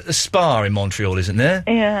a spa in Montreal, isn't there?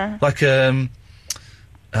 Yeah. Like,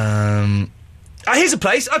 here's a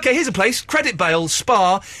place. Okay, here's a place. Credit Bale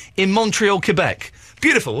Spa in Montreal, Quebec.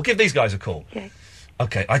 Beautiful. We'll give these guys a call.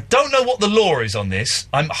 Okay, I don't know what the law is on this.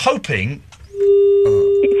 I'm hoping...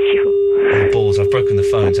 Oh, balls, I've broken the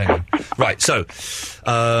phones. Hang on. Right, so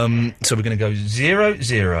we're going to go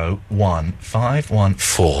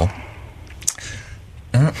 001514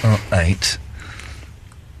 8.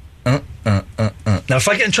 Now, if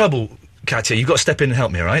I get in trouble, Katya, you've got to step in and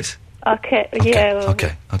help me, all right? Okay, yeah. Well,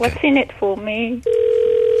 okay. What's in it for me?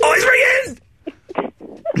 Oh, it's ringing!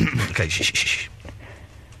 Okay, shh.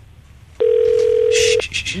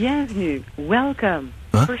 Bienvenue. Welcome.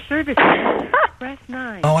 Huh? For services, press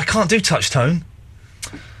 9. Oh, I can't do touch tone.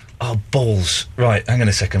 Oh, balls. Right, hang on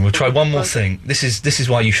a second. We'll try one more thing. This is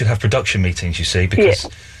why you should have production meetings, you see, because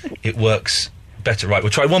it works better. Right,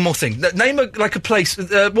 we'll try one more thing. Name a place.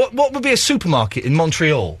 What would be a supermarket in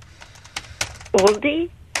Montreal? Aldi?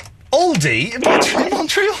 Aldi? In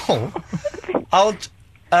Montreal?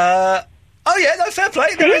 Oh, yeah, no, fair play.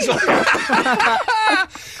 There is one.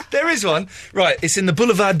 There is one. Right, it's in the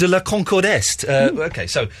Boulevard de la Concorde Est. Okay,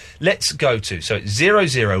 so let's go to... So,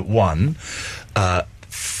 001...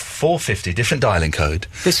 450, different dialing code.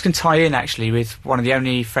 This can tie in, actually, with one of the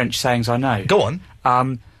only French sayings I know. Go on.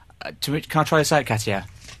 Can I try this out, Katya?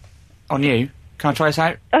 On you? Can I try this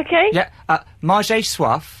out? Okay. Yeah. J'ai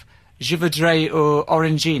soif, je voudrais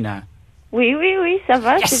orangina. Oui, ça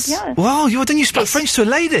va, c'est bien. Wow, then you spoke French to a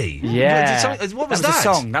lady. Yeah. What was that? Was a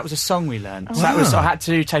song. That was a song we learned. Oh. So that was, I had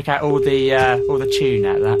to take out all the tune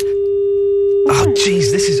out of that. Oh,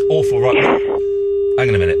 jeez, this is awful. Right. Hang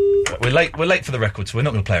on a minute. We're late for the record, so we're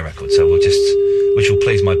not going to play a record, so which will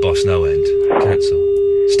please my boss no end. Cancel.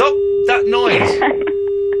 Stop that noise!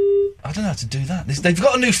 I don't know how to do that. They've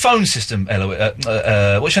got a new phone system, Ella.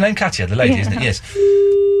 What's your name? Katya, the lady, isn't it? Yes.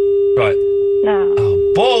 Right. No.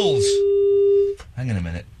 Oh, balls! Hang on a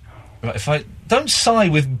minute. Right, if I... Don't sigh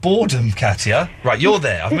with boredom, Katya. Right, you're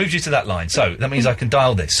there. I've moved you to that line, so that means I can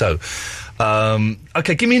dial this. So,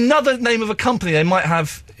 okay, give me another name of a company they might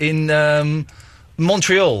have in,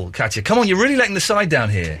 Montreal, Katya. Come on, you're really letting the side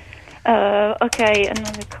down here. Okay,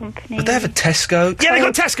 another company. But they have a Tesco. Yeah, they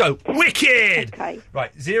got a Tesco. Wicked. Okay.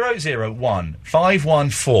 Right, 001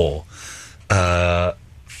 514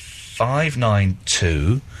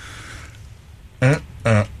 592.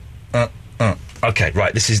 Okay,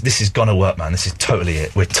 right. This is gonna work, man. This is totally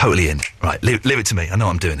it. We're totally in. Right, leave it to me. I know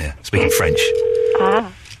what I'm doing here. Speaking French.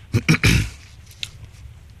 Ah.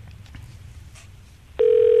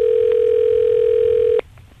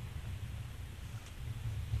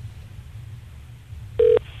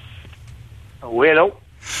 Oui, hello.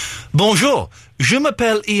 Bonjour, je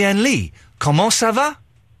m'appelle Ian Lee. Comment ça va?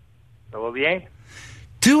 Ça va bien?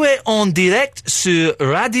 Tu es en direct sur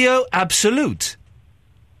Radio Absolute.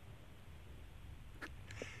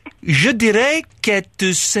 Je dirais que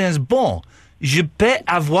tu sens bon. Je peux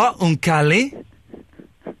avoir un câlin?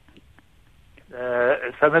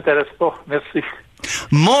 Ça m'intéresse pas, merci.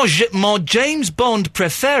 Mon James Bond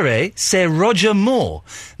préféré, c'est Roger Moore.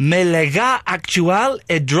 Mais le gars actuel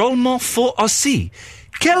est drôlement fort aussi.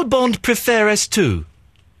 Quel Bond préfères-tu?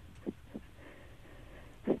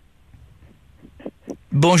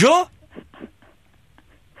 Bonjour?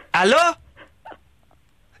 Hello?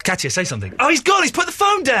 Katya, say something. Oh, he's gone. He's put the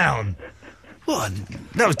phone down. What?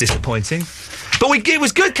 That was disappointing. But it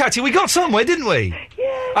was good, Katya. We got somewhere, didn't we?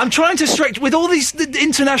 Yeah. I'm trying to stretch... With all these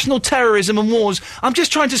international terrorism and wars, I'm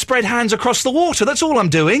just trying to spread hands across the water. That's all I'm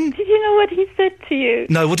doing. Did you know what he said to you?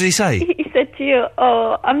 No, what did he say? He said to you,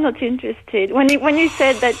 "Oh, I'm not interested." When you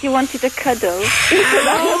said that you wanted a cuddle, he said,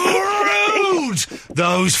 "I'm not interested." loads!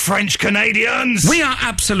 Those French Canadians! We are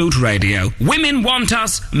Absolute Radio. Women want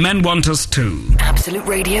us, men want us too. Absolute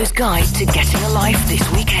Radio's guide to getting a life this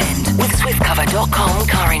weekend with SwiftCover.com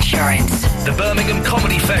car insurance. The Birmingham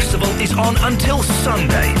Comedy Festival is on until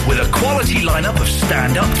Sunday with a quality lineup of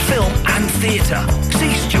stand-up, film and theatre.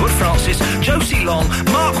 See Stuart Francis, Josie Long,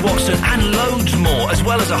 Mark Watson and loads more, as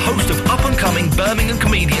well as a host of up-and-coming Birmingham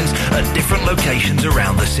comedians at different locations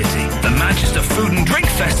around the city. The Manchester Food and Drink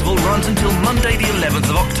Festival runs until Monday the 11th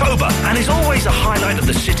of October and is always a highlight of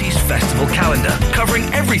the city's festival calendar, covering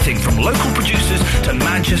everything from local producers to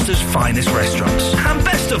Manchester's finest restaurants. And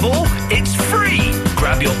best of all, it's free!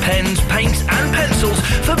 Grab your pens, paints and pencils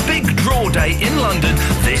for Big Draw Day in London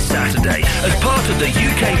this Saturday as part of the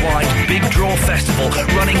UK-wide Big Draw Festival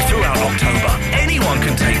running throughout October. Anyone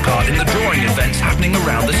can take part in the drawing events happening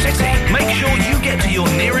around the city. Make sure you get to your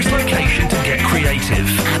nearest location to get creative.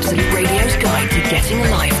 Absolute Radio's guide to getting a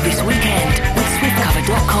life this weekend with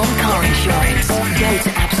SwiftCover.com car insurance. Go to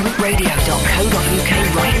absoluteradio.co.uk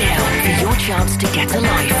right now for your chance to get a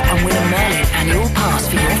life and win a Merlin annual pass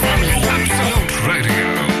for your family. Absolute Radio.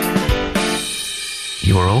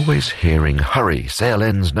 You are always hearing "Hurry, sale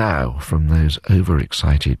ends now" from those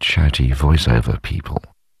overexcited, shouty voiceover people.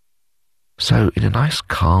 So, in a nice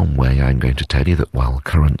calm way, I'm going to tell you that while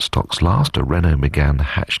current stocks last, a Renault Megane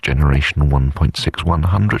Hatch Generation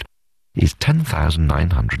 1.6100 is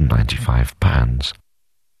 £10,995.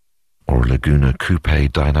 Or a Laguna Coupe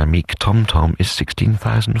Dynamique TomTom is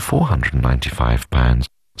 £16,495,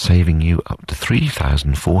 saving you up to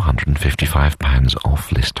 £3,455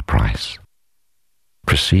 off list price.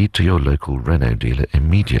 Proceed to your local Renault dealer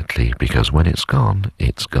immediately, because when it's gone,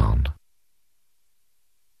 it's gone.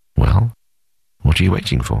 Well, what are you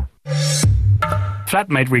waiting for?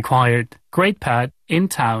 Flatmate required. Great pad, in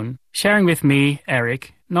town. Sharing with me,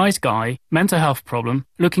 Eric. Nice guy. Mental health problem.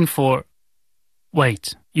 Looking for...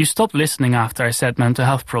 Wait, you stopped listening after I said mental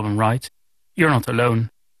health problem, right? You're not alone.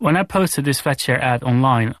 When I posted this FlatShare ad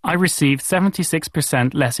online, I received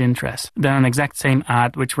 76% less interest than an exact same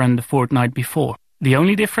ad which ran the fortnight before. The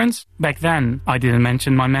only difference? Back then, I didn't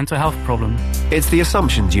mention my mental health problem. It's the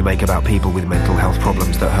assumptions you make about people with mental health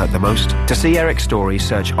problems that hurt the most. To see Eric's story,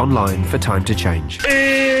 search online for Time to Change.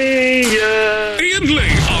 Ian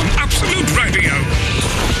Lee on Absolute Radio.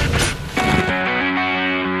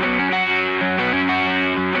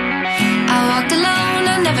 I walked alone,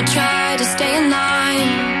 I never tried to stay in line.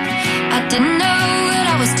 I didn't know what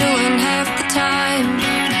I was doing half the time.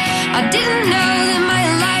 I didn't know that my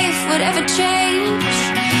life would ever change.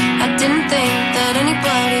 I didn't think that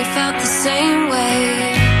anybody felt the same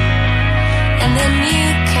way. And then you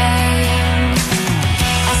came.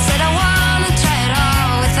 I said I wanna try it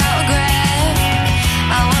all without regret.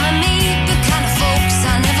 I wanna meet the kind of folks I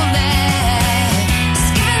never met.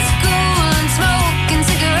 Skipping school and smoking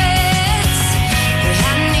cigarettes. We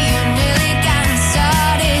hadn't even really gotten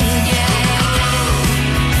started yet.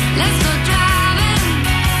 Let's go driving,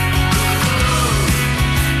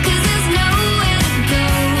 'cause there's nowhere to go.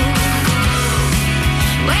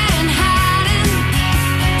 We're in hiding.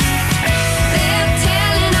 They're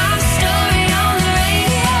telling our story on the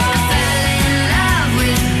radio. I fell in love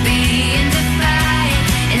with being defiant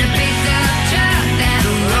in a pickup truck that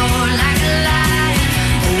roared like a lion.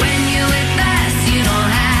 When you're with us, you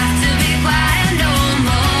don't have to be quiet no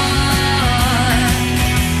more.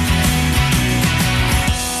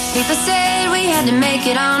 People said we had to make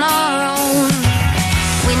it on our own.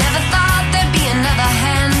 We never thought there'd be another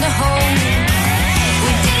hand to hold.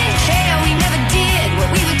 We didn't care, we never did what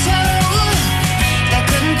we were told. That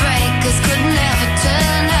couldn't break us, could never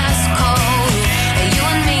turn us cold. You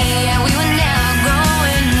and me, yeah, we were never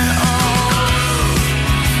growing old.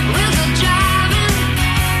 We'll go driving,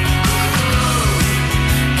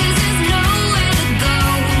 'cause there's nowhere to go.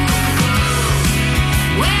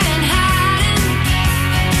 We're in hiding.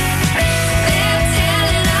 They're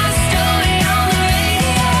telling our story on the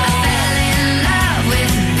radio. I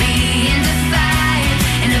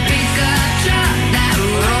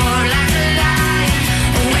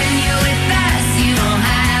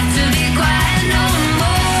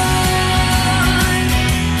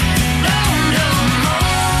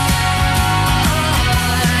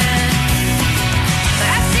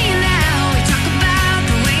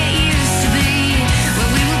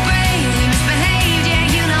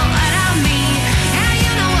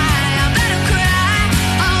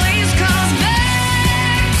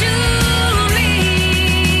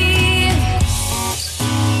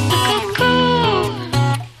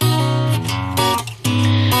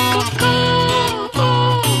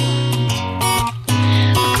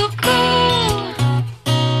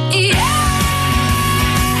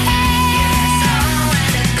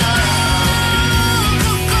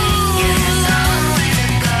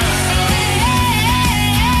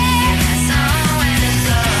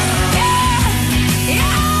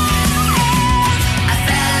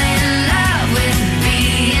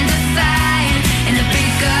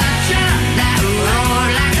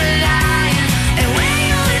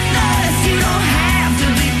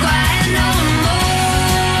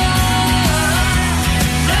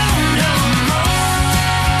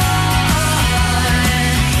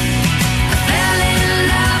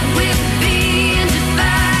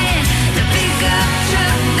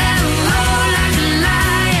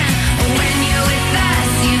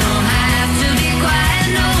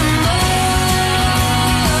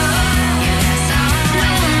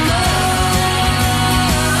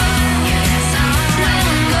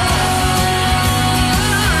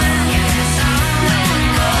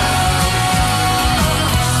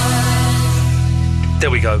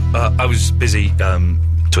go. I was busy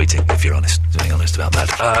tweeting, if you're honest, being honest about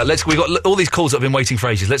that. We got all these calls that have been waiting for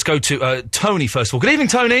ages. Let's go to Tony first of all. Good evening,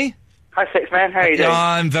 Tony. Hi, Sex Man. How are you doing?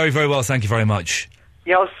 I'm very, very well. Thank you very much.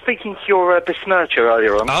 Yeah, I was speaking to your besmircher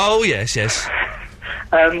earlier on. Oh yes.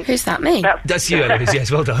 Who's that? Me? That's you, Eloise.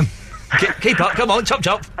 Yes, well done. Keep up, come on, chop.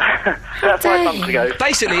 About 5 months ago.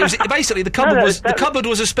 Basically, the cupboard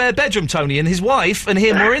was a spare bedroom, Tony, and his wife and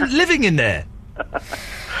him were living in there.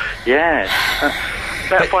 Yeah.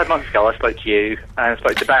 About 5 months ago, I spoke to you and I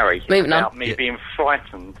spoke to Barry about me being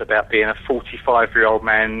frightened about being a 45-year-old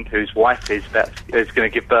man whose wife is going to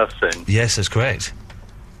give birth soon. Yes, that's correct.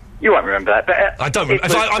 You won't remember that, but... I don't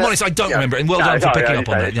remember. I'm honest, I don't remember it, and well done for picking up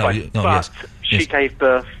on that. She gave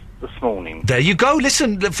birth this morning. There you go,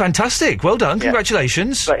 listen, fantastic, well done,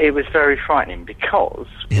 congratulations. But it was very frightening because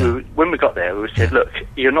when we got there, we said, look,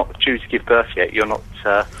 you're not due to give birth yet, you're not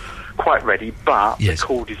quite ready, but the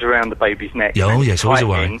cord is around the baby's neck. Oh, yes, always a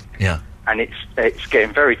worry. Yeah. And it's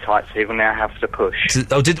getting very tight, so he will now have to push.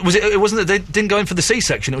 It wasn't that they didn't go in for the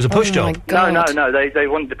C-section, it was a push job? No, they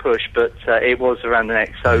wanted to push, but it was around the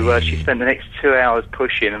neck, so she spent the next 2 hours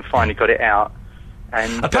pushing and finally got it out.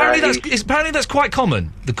 And apparently that's quite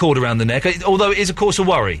common, the cord around the neck, although it is, of course, a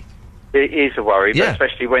worry. It is a worry, but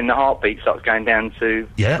especially when the heartbeat starts going down to,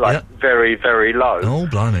 very, very low. Oh,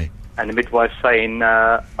 blimey. And the midwife's saying,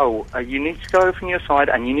 you need to go over from your side,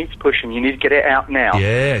 and you need to push, and you need to get it out now.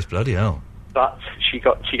 Yes, bloody hell. But she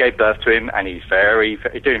gave birth to him, and he's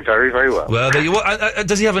doing very, very well. Well, there you are.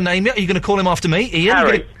 Does he have a name yet? Are you going to call him after me? Ian?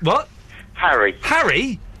 Harry. What? Harry.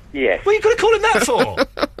 Harry? Yes. What are you going to call him that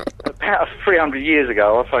for? About 300 years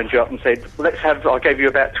ago, I phoned you up and said, I gave you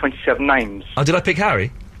about 27 names. Oh, did I pick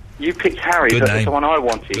Harry? You picked Harry, Good but name. that's the one I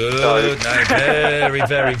wanted. Good name. Very,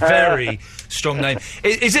 very, very strong name.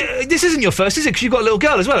 This isn't your first, is it? Because you've got a little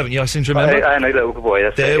girl as well, haven't you? I seem to remember. I know, little boy.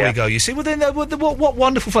 That's there we go. You see, well then, what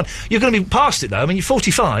wonderful fun. You're going to be past it though. I mean, you're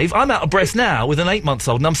 45. I'm out of breath now with an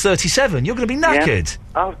 8-month-old, and I'm 37. You're going to be knackered. Yeah.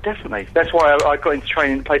 Oh, definitely. That's why I got into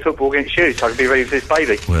training to play football against you, so I could be ready for this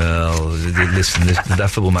baby. Well, listen, that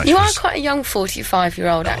football match. You are quite a young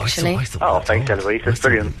 45-year-old, actually. Thanks, Eloise. That's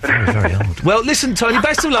brilliant. Very, very old. Well, listen, Tony.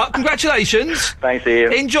 Best of luck. Congratulations. Thanks,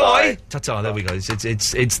 Ian. Enjoy. Bye. Ta-ta. There we go.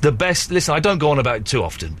 It's the best. Listen, I don't go on about it too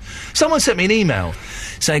often. Someone sent me an email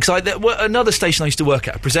saying, because another station I used to work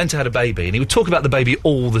at, a presenter had a baby, and he would talk about the baby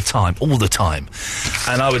all the time,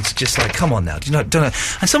 and I would just like, come on now, don't know.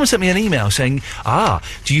 And someone sent me an email saying,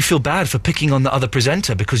 do you feel bad for picking on the other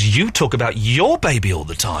presenter because you talk about your baby all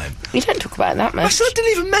the time? You don't talk about it that much. I said I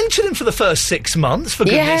didn't even mention him for the first 6 months, for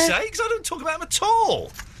goodness sakes. I don't talk about him at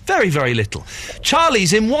all. Very, very little.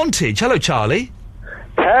 Charlie's in Wantage. Hello, Charlie.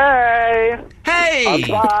 Hey! Hey! I'm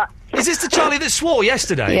back. Is this the Charlie that swore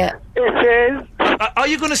yesterday? Yeah. It is. Are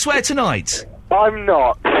you going to swear tonight? I'm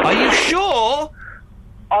not. Are you sure?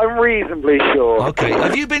 I'm reasonably sure. Okay.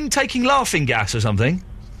 Have you been taking laughing gas or something?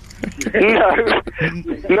 No.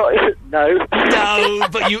 No,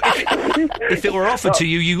 but if it were offered to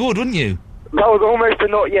you, you would, wouldn't you? That was almost a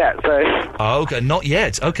not yet, so... Oh, okay, not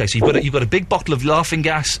yet. Okay, so you've got a big bottle of laughing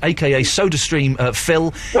gas, a.k.a. SodaStream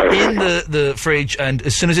Phil, in the fridge, and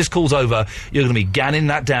as soon as this call's over, you're going to be ganning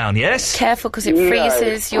that down, yes? Careful, because it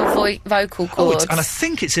freezes your vocal cords. And I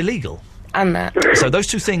think it's illegal. And that. So those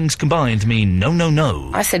two things combined mean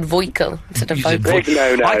no. I said voical instead of vocal.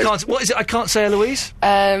 No. I can't... What is it I can't say, Eloise?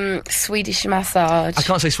 Swedish massage. I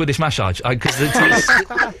can't say Swedish massage, because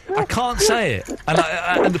I can't say it.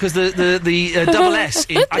 And because the double S...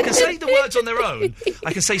 I can say the words on their own.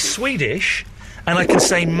 I can say Swedish... And I can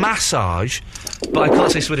say massage, but I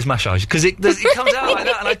can't say Swedish massage, because it comes out like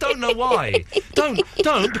that, and I don't know why.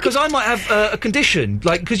 Don't, because I might have a condition,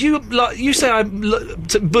 like, because you say I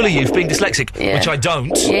bully you for being dyslexic, which I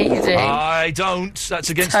don't. Yeah, you do. I don't. That's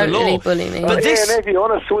against totally the law. Bully me. But if you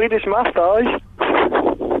want a Swedish massage...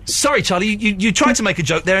 Sorry, Charlie, you tried to make a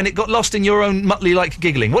joke there, and it got lost in your own Muttley-like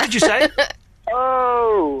giggling. What did you say?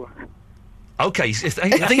 Oh. Okay, I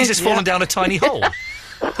think he's just fallen down a tiny hole.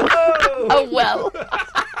 Oh, well.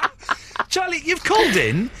 Charlie, you've called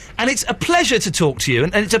in, and it's a pleasure to talk to you,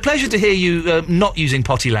 and it's a pleasure to hear you not using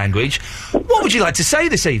potty language. What would you like to say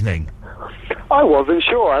this evening? I wasn't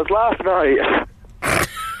sure, as last night.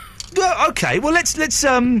 Well, okay, well, let's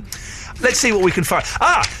see what we can find.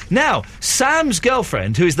 Now, Sam's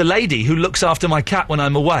girlfriend, who is the lady who looks after my cat when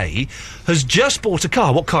I'm away, has just bought a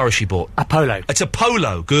car. What car has she bought? A Polo. It's a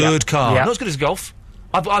Polo. Good car. Not as good as Golf.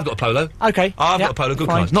 I've got a Polo. Okay. I've got a Polo, good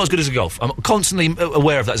cars. Not as good as a Golf. I'm constantly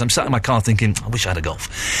aware of that as I'm sat in my car thinking, I wish I had a Golf.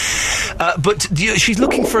 But she's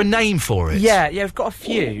looking for a name for it. Yeah, we've got a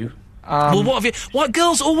few. Well, what have you... What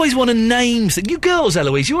girls always want to name things? You girls,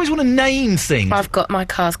 Eloise, you always want to name things. I've got my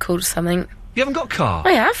car's called something. You haven't got a car?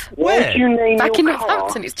 I have. Where? Why do you name Back in your car?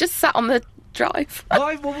 Northampton. It's just sat on the drive.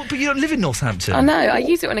 Why? Well, but you don't live in Northampton. I know. I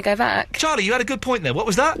use it when I go back. Charlie, you had a good point there. What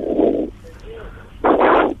was that?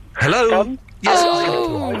 Hello? Yes.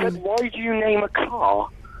 I said, why do you name a car?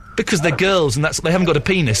 Because they're girls and they haven't got a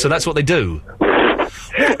penis, so that's what they do.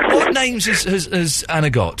 What names has Anna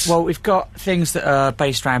got? Well, we've got things that are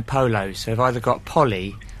based around polo, so we've either got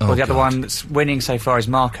Polly, or the other one that's winning so far is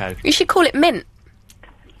Marco. You should call it Mint.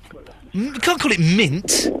 You can't call it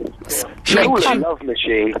Mint. Call it Love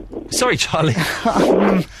Machine. Sorry, Charlie.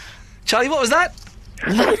 Charlie, what was that?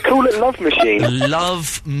 Call it Love Machine.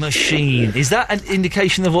 Love Machine. Is that an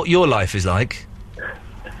indication of what your life is like?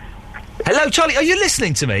 Hello, Charlie, are you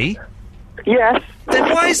listening to me? Yes. Then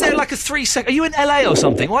why is there like a 3-second... Are you in LA or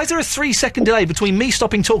something? Why is there a 3-second delay between me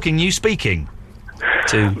stopping talking and you speaking?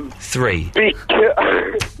 2, 3. Okay.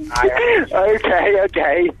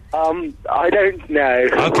 I don't know.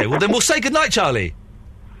 Okay, well then we'll say goodnight, Charlie.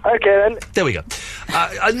 Okay then. There we go.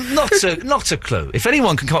 Not a clue. If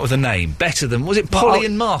anyone can come up with a name better than... Was it Polly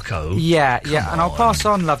and Marco? Yeah, and I'll pass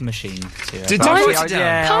on Love Machine to her. Did you write it down?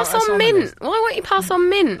 Yeah, Pass on Mint. Why won't you pass on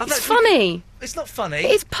Mint? It's funny. It's not funny.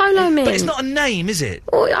 It's Polo Mint. But it's not a name, is it?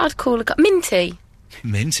 Oh, I'd call it Minty.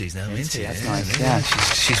 Minty's now Minty. That's nice, yeah.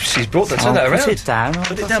 She's brought that. Turn that around. Put it down.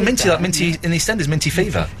 Put it down. Minty, like Minty in EastEnders, Minty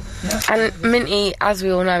Fever. Yeah. And Minty, as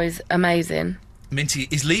we all know, is amazing. Minty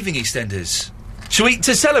is leaving EastEnders. Shall we,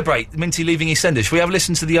 to celebrate Minty leaving EastEnders, shall we have a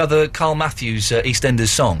listen to the other Carl Matthews EastEnders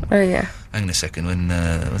song? Oh, yeah. Hang on a second, I don't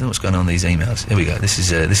know what's going on with these emails. Here we go, this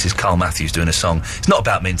is Carl Matthews doing a song. It's not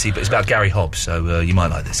about Minty, but it's about Gary Hobbs, so you might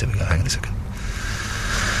like this. Here we go, hang on a second.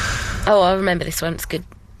 Oh, I remember this one, it's good.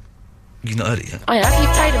 You've not heard it yet? I have, you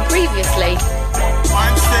played them previously.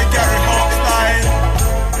 Wednesday, Gary Hobbs style.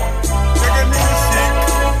 Reggae music,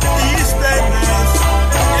 EastEnders.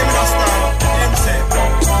 Give me that style, him say.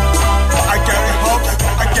 I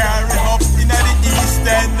Gary Hobbs in the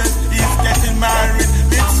EastEnders. He's getting married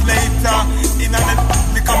bits later in a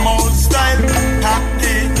little mold style.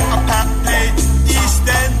 Pappy,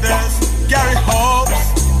 EastEnders. Gary Hobbs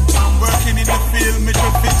working in the field, me to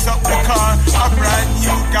fix up the car. A brand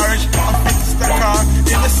new garage, I fix the car.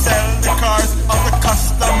 In the sell the cars of the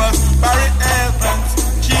customers. Barry Evans,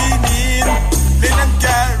 Jeanine, Lynn and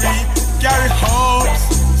Gary Hobbs.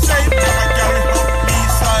 Same thing, Gary Hobbs.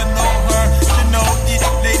 Lisa, I know her. She know each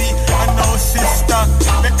lady, I know sister.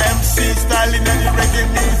 The MC styling and the reggae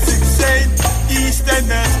music. Same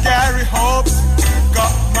EastEnders, Gary Hobbs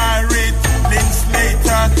got married. Lynn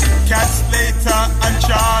Slater, Cat Slater, and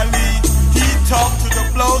Charlie. He talked to the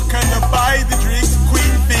bloke and they buy the drinks.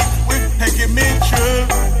 Queen Vic with Peggy Mitchell.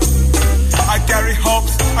 Gary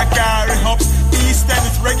Hobbs,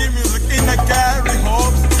 EastEnders reggae music in a Gary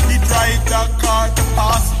Hobbs. He drive that car to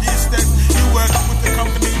pass EastEnders. He works with the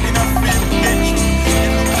company in a Phil Mitchell.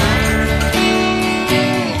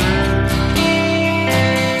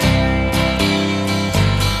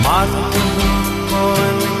 Martha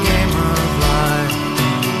in the game of life.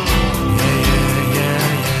 Yeah.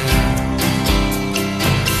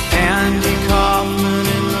 Andy Kaufman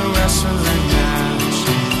in the wrestling match.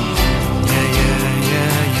 Yeah.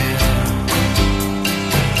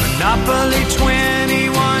 Monopoly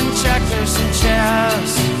 21, checkers and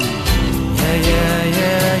chess.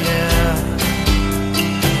 Yeah.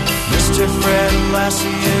 Mr. Fred Lassie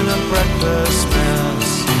in a breakfast mess.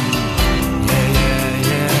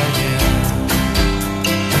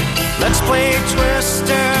 Let's play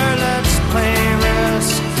Twister, let's play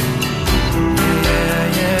Risk.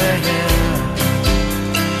 Yeah.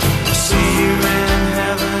 I'll see you in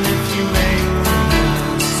heaven if you make the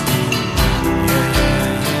list.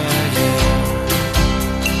 Yeah.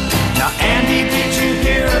 Now, Andy, did you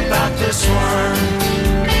hear about this one?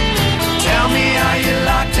 Tell me, are you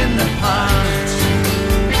locked in the punch?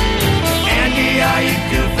 Andy, are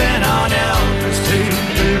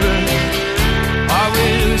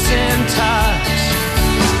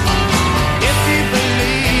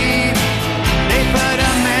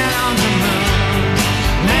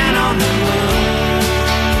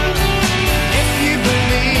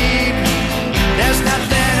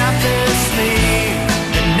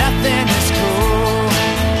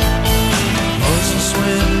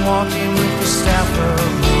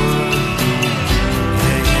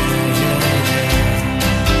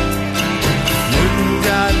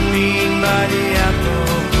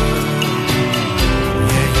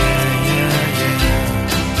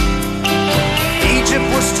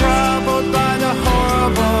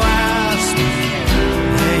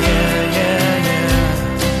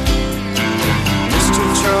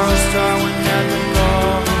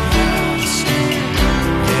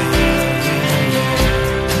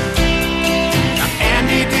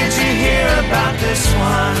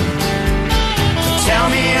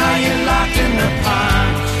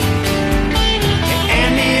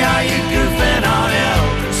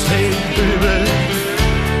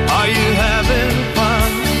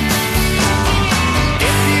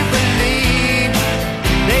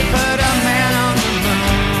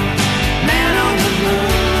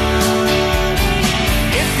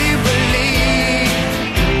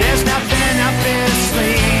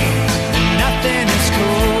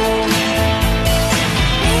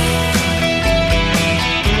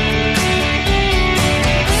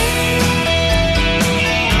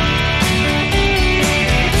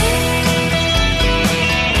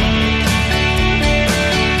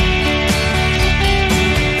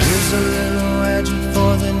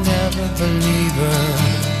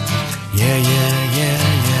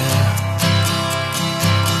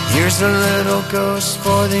Here's a little ghost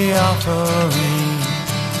for the offering.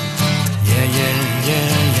 Yeah, yeah,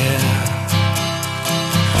 yeah, yeah.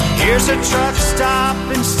 Here's a truck stop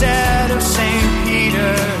instead of St.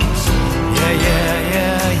 Peter's. Yeah, yeah,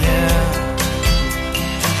 yeah, yeah.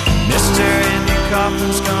 Mr. Andy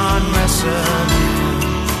Kaufman's gone wrestling.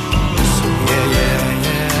 Yeah, yeah,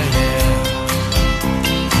 yeah,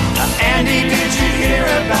 yeah. Andy, did you hear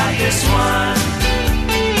about this one?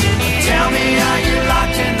 Tell me, are you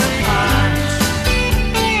locked in the pines?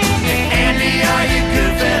 Hey, Andy, are you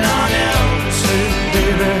goofing on Elvis?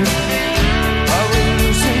 Baby, are we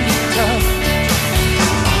losing tough?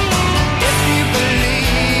 If you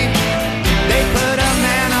believe they put a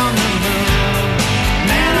man on the moon,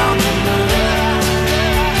 man on the moon.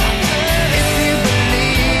 If you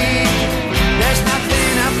believe there's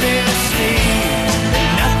nothing up their sleeve, then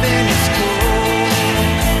nothing is cool.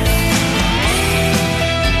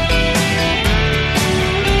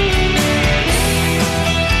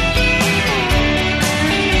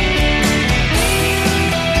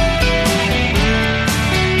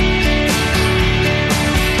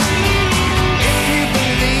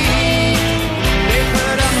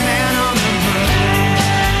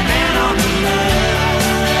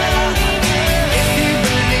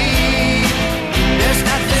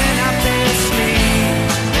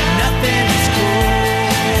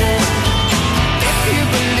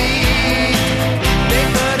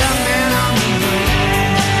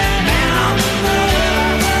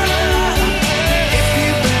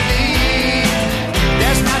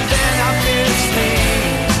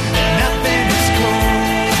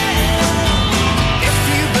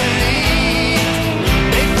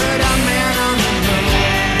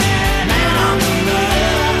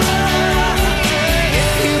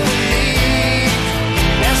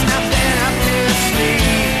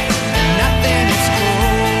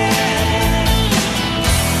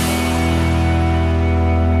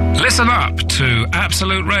 Listen up to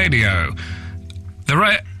Absolute Radio,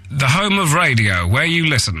 the home of radio, where you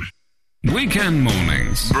listen. Weekend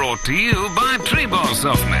mornings, brought to you by Treebor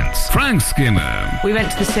Soft Mints. Frank Skinner. We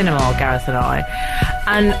went to the cinema, Gareth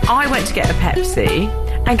and I went to get a Pepsi,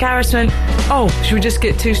 and Gareth went, oh, should we just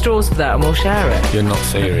get 2 straws for that and we'll share it? You're not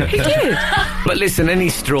serious. He did. But listen, any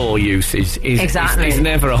straw use is exactly.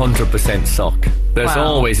 never 100% sock. There's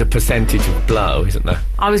always a percentage of blow, isn't there?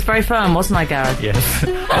 I was very firm, wasn't I, Gareth? Yes.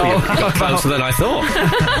 You got closer than I thought.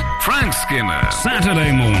 Frank Skinner,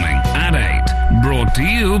 Saturday morning at 8. Brought to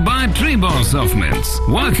you by Treebor Soft Mints.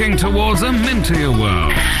 Working towards a mintier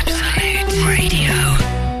world. Absolute Radio.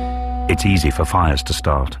 It's easy for fires to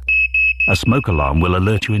start. A smoke alarm will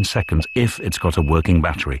alert you in seconds if it's got a working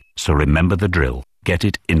battery. So remember the drill. Get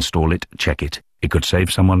it, install it, check it. It could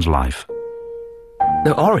save someone's life.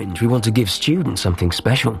 At Orange, we want to give students something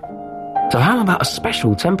special. So how about a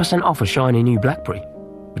special 10% off a shiny new BlackBerry,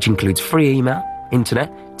 which includes free email,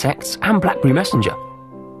 internet, texts, and BlackBerry Messenger,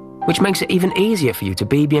 which makes it even easier for you to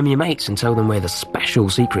BBM your mates and tell them where the special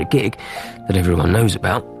secret gig that everyone knows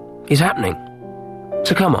about is happening.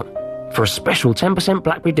 So come on, for a special 10%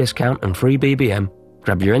 BlackBerry discount and free BBM,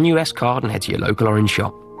 grab your NUS card and head to your local Orange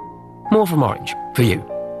shop. More from Orange, for you.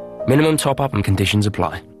 Minimum top-up and conditions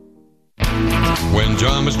apply. When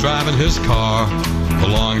John was driving his car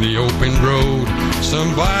along the open road,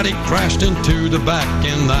 somebody crashed into the back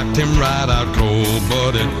and knocked him right out cold.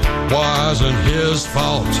 But it wasn't his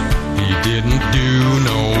fault, he didn't do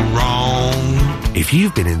no wrong. If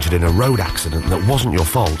you've been injured in a road accident that wasn't your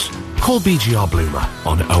fault, call BGR Bloomer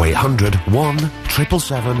on 0800 1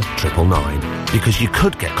 777 999 because you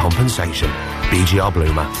could get compensation. BGR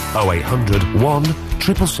Bloomer 0800 1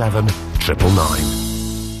 777 999.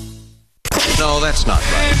 No, that's not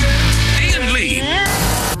right. Ian Lee.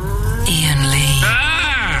 Ian Lee.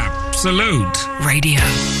 Absolute Radio.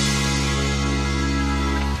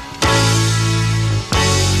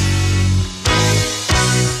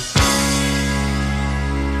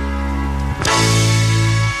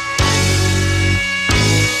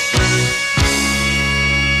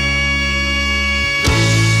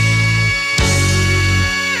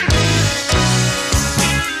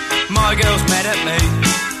 My girl's mad at me.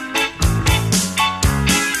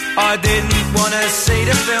 I didn't want to see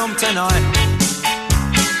the film tonight.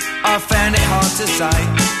 I found it hard to say.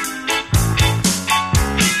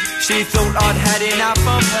 She thought I'd had enough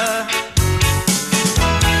of her.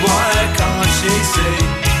 Why can't she see?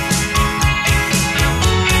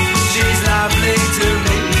 She's lovely to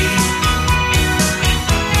me,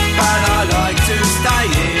 but I like to stay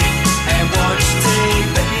in and watch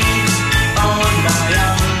TV on my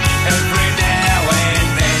own every now and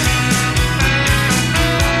then.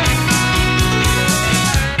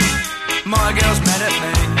 My girl's mad at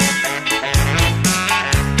me.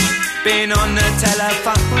 Been on the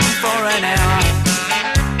telephone for an hour.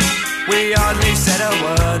 We hardly said a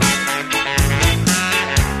word.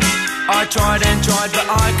 I tried and tried, but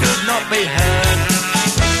I could not be heard.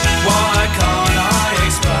 Why can't I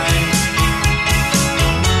explain?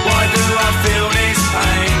 Why do I feel this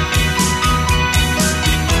pain?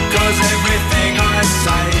 'Cause everything I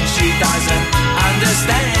say she doesn't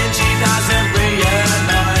understand. She doesn't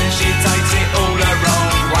realise. She takes it all the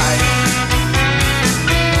wrong way.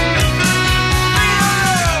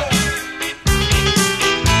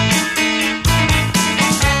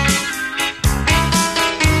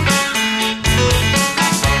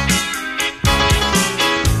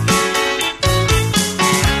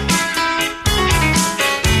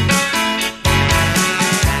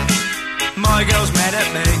 My girl's mad at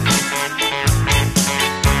me.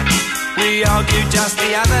 We argued just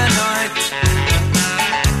the other night.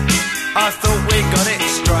 I thought we got it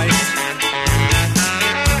straight.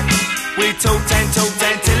 We talked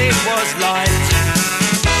till it was light.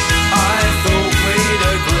 I thought we'd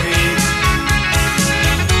agreed.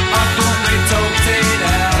 I thought we talked it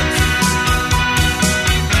out.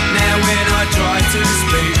 Now when I try to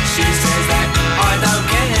speak, she says that I don't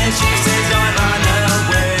care. She says I'm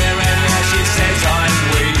unaware, and now she says I'm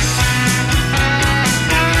weak.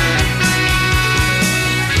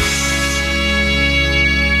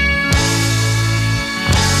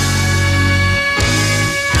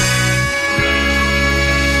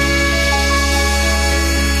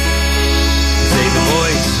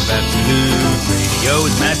 Absolute Radio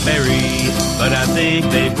is Matt Berry, but I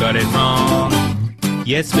think they've got it wrong.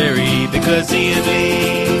 Yes, very, because Ian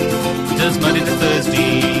Lee does Monday to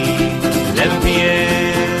Thursday, 11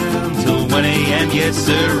 p.m. till 1 a.m. Yes,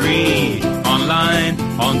 sirree. Online,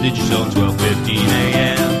 on digital, 12:15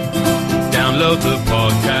 a.m. Download the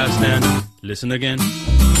podcast and listen again.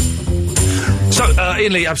 So,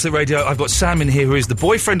 Ian Lee, Absolute Radio, I've got Sam in here, who is the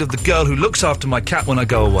boyfriend of the girl who looks after my cat when I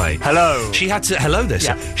go away. Hello. She had to... Hello there,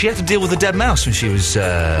 Sam. She had to deal with a dead mouse when she was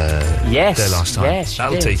there last time. Yes,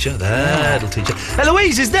 That'll teach her. That'll teach her.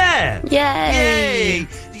 Eloise is there! Yay!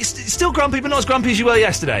 You're still grumpy, but not as grumpy as you were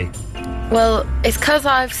yesterday. Well, it's because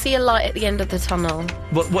I see a light at the end of the tunnel.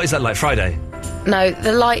 What is that like, Friday? No,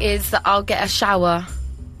 the light is that I'll get a shower.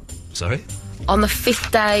 Sorry? On the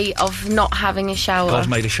 5th day of not having a shower. God's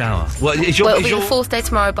made a shower. Well, it'll be the 4th day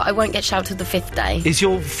tomorrow, but I won't get showered till the 5th day. Is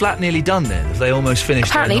your flat nearly done then? Have they almost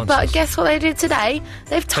finished? Apparently, but guess what they did today?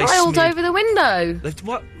 They've tiled over the window.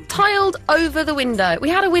 What? Tiled over the window. We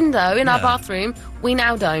had a window in our bathroom. We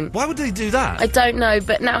now don't. Why would they do that? I don't know,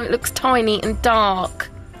 but now it looks tiny and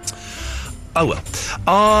dark. Oh well.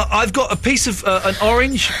 I've got a piece of an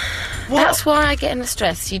orange. What? That's why I get in the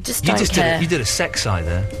stress. You just don't care. You did a sex sigh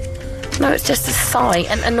there. No, it's just a sigh,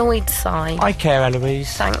 an annoyed sigh. I care,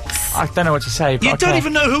 Eloise. Thanks. I don't know what to say, but you don't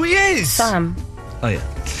even know who he is! Sam. Oh, yeah.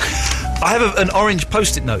 I have an orange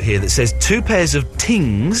Post-it note here that says 2 pairs of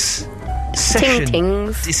Tings session...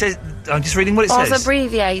 Tings. It says... I'm just reading what it says. I was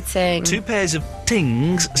abbreviating. 2 pairs of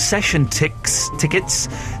Tings session tickets,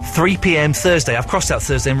 3 p.m. Thursday. I've crossed out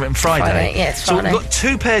Thursday and written Friday. Yeah, it's so Friday. we've got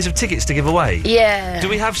 2 pairs of tickets to give away. Yeah. Do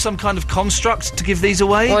we have some kind of construct to give these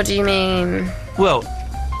away? What do you mean? Well...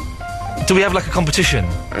 Do we have, like, a competition?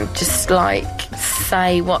 Just, like,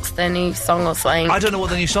 say what's their new song or something. I don't know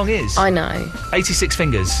what the new song is. I know. 86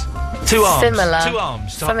 fingers. 2 arms. Similar. 2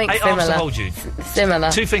 arms. Something 8 similar. arms to hold you.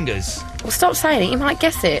 Similar. 2 fingers. Well, stop saying it. You might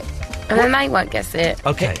guess it. And then they won't guess it.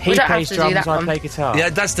 Okay. He plays drums, I play guitar. Yeah,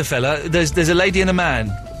 that's the fella. There's a lady and a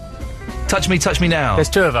man. Touch me now. There's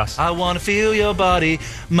 2 of us. I want to feel your body.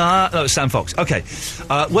 No, it's Sam Fox. Okay.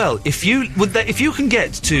 Well, if you can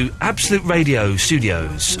get to Absolute Radio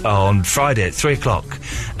Studios on Friday at 3 o'clock,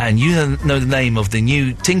 and you know the name of the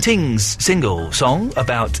new Ting Tings single song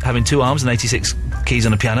about having 2 arms and 86 keys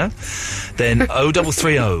on a piano, then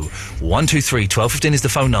 0330 123 1215 is the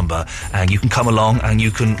phone number, and you can come along and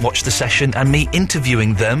you can watch the session and me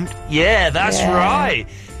interviewing them. Yeah, that's right.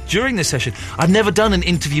 During the session. I've never done an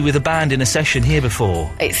interview with a band in a session here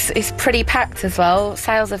before. It's pretty packed as well.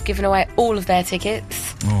 Sales have given away all of their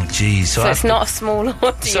tickets. Oh, jeez. So it's not a small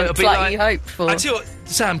audience like you hoped for. I tell you what,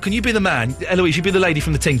 Sam, can you be the man? Eloise, you be the lady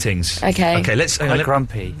from the Ting Tings. Okay. Okay, let's... Hang on,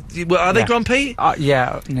 grumpy. Well, are they grumpy?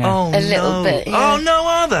 Yeah. Oh, a little bit, yeah. Oh, no,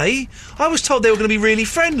 are they? I was told they were going to be really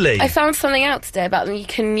friendly. I found something out today about them. You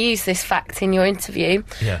can use this fact in your interview.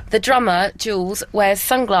 Yeah. The drummer, Jules, wears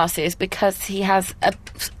sunglasses because he has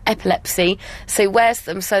epilepsy, so he wears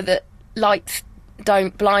them so that lights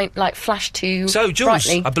don't flash too So, Jules,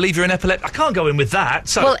 brightly. I believe you're an epileptic. I can't go in with that.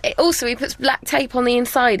 So. Well, also, he puts black tape on the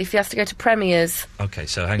inside if he has to go to premieres. Okay,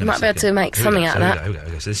 so hang on. You might be able to make something out of that. Here we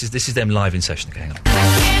go. So this is them live in session. Okay, hang on.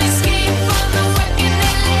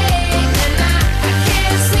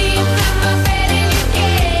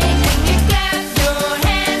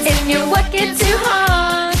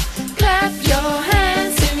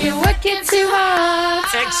 two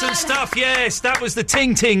hearts. Excellent stuff, yes. That was the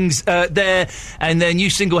Ting Tings there, and their new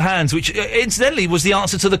single Hands, which incidentally was the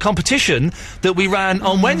answer to the competition that we ran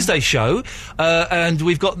on Wednesday's show. And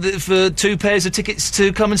we've got for 2 pairs of tickets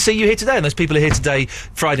to come and see you here today. And those people are here today.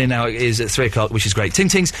 Friday now is at 3 o'clock, which is great. Ting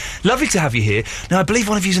Tings, lovely to have you here. Now, I believe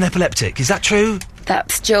one of you is an epileptic. Is that true?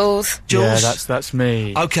 That's Jules. Jules? Yeah, that's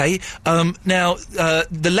me. Okay. Now,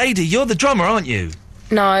 the lady, you're the drummer, aren't you?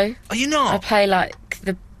 No. Are you not? I play, like,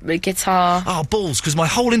 the guitar. Oh, balls, because my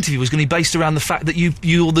whole interview was going to be based around the fact that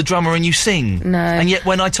you're the drummer and you sing. No. And yet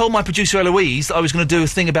when I told my producer Eloise that I was going to do a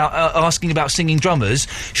thing about asking about singing drummers,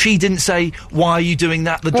 she didn't say, why are you doing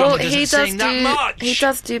that? The drummer doesn't sing that much. He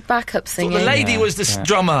does do backup singing. So the lady was the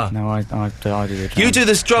drummer. No, I do the drumming. You do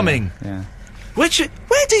this drumming? Yeah. Where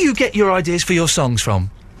do you get your ideas for your songs from?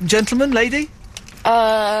 Gentleman, lady?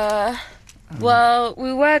 Well,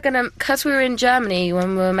 we were gonna, because we were in Germany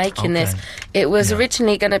when we were making this, it was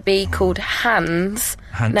originally gonna be called Hans,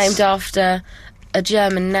 named after a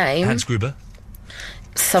German name. Hans Gruber.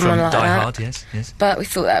 Someone From like Die that. Hard, yes. But we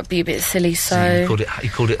thought that would be a bit silly, so... He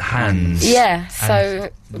called it Hans. Yeah, so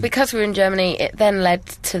because we were in Germany, it then led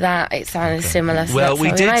to that. It sounded similar, so Well,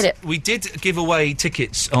 that's how we made it. we did give away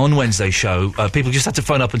tickets on Wednesday's show. People just had to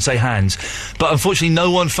phone up and say Hans, but unfortunately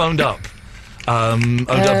no one phoned up.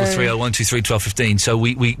 0330 123 1215. So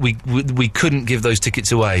we couldn't give those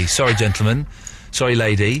tickets away. Sorry, gentlemen. Sorry,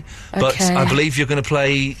 lady. But Okay. I believe you're going to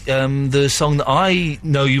play the song that I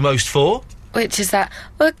know you most for. Which is that,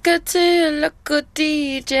 look good to look good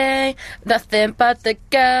DJ, nothing but the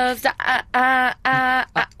girls,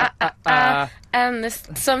 and there's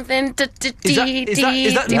something Is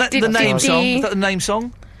that the name song? Is that the name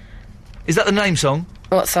song? Is that the name song?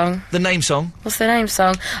 What song? The name song. What's the name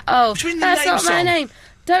song? Oh, that's name not my song? name.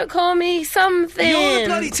 Don't call me something. You're the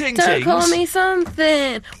bloody Ting Don't Tings. call me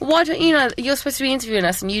something. Why don't you know? You're supposed to be interviewing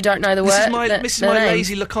us and you don't know the This word. is my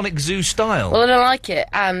lazy, laconic zoo style. Well, I don't like it.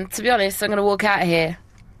 And to be honest, I'm going to walk out of here.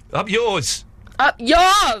 Up yours. Up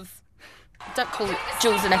yours! Don't call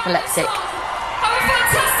Jules an epileptic. Have a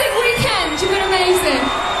fantastic weekend. You've been amazing.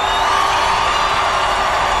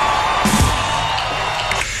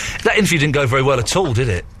 That interview didn't go very well at all, did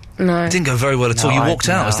it? No. It didn't go very well at all. You walked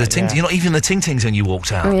out as the Ting. You're not even the Ting Tings when you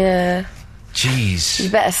walked out. Yeah. Jeez. You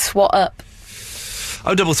better swat up.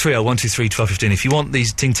 0330 123 1215. If you want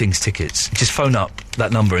these Ting Tings tickets, just phone up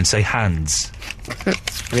that number and say Hands.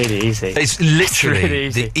 It's really easy. It's literally really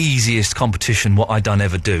easy. the easiest competition what I done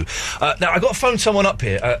ever do. Now, I've got to phone someone up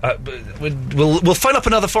here. We'll phone up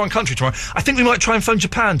another foreign country tomorrow. I think we might try and phone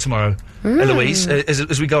Japan tomorrow, Eloise,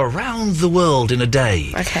 as we go around the world in a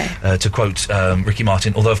day. Okay. To quote Ricky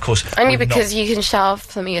Martin, although, of course... Only we're because not- you can show off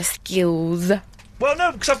some of your skills. Well,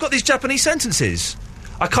 no, because I've got these Japanese sentences.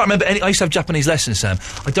 I can't remember any... I used to have Japanese lessons, Sam.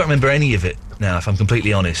 I don't remember any of it now, if I'm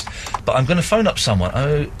completely honest. But I'm going to phone up someone.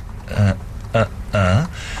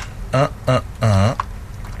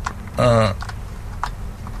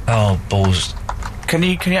 Oh, balls. Can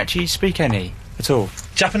you actually speak any at all?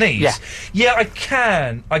 Japanese? Yeah. Yeah, I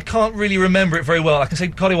can. I can't really remember it very well. I can say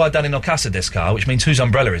Koriwa dan in Okasa desu ka, which means whose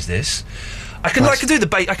umbrella is this? I can do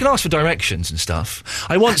the I can ask for directions and stuff.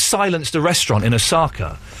 I once silenced a restaurant in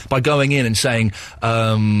Osaka by going in and saying,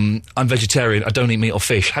 I'm vegetarian, I don't eat meat or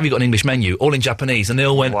fish. Have you got an English menu? All in Japanese. And they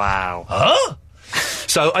all went, wow. Huh?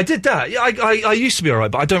 So I did that. Yeah, I used to be all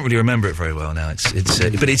right, but I don't really remember it very well now.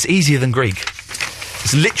 But it's easier than Greek.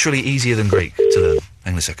 It's literally easier than Greek to learn.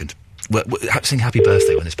 Hang on a second. Sing happy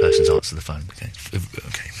birthday when this person's answered the phone. Okay.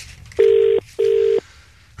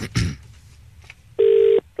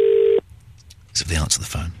 So if they answer the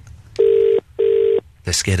phone,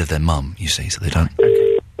 they're scared of their mum, you see, so they don't.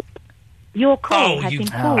 Okay. Your call has been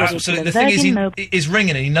forwarded So to the thing is, he's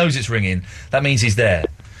ringing and he knows it's ringing. That means he's there.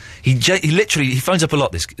 He literally phones up a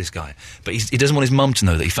lot. This guy, but he doesn't want his mum to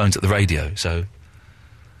know that he phones at the radio. So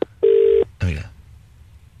there we go.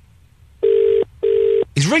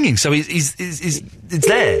 He's ringing, so he's it's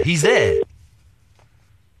there. He's there.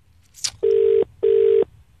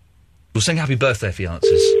 We'll sing happy birthday if he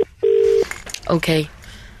answers. Okay.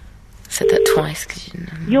 Said that twice because you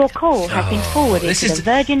know. Your call has been forwarded This to is the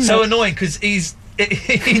Virgin. so annoying because he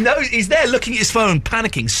knows he's there looking at his phone,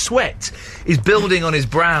 panicking, sweat is building on his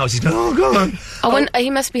brows. He's going, oh god. He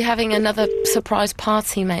must be having another surprise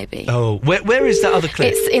party, maybe. Oh, where is that other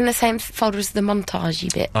clip? It's in the same folder as the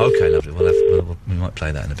montagey bit. Okay, lovely. We might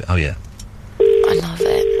play that in a bit. Oh yeah. I love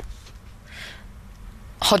it.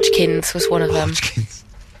 Hodgkins was one of them.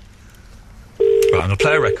 Right, I'm going to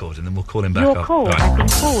play a record and then we'll call him back Your up. call has been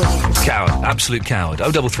forwarded. Coward, absolute coward.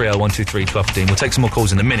 0330 123 1215. We'll take some more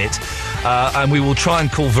calls in a minute. And we will try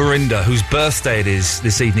and call Verinda, whose birthday it is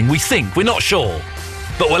this evening. We think, we're not sure.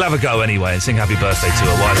 But we'll have a go anyway and sing happy birthday to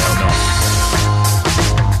her. Why the hell not?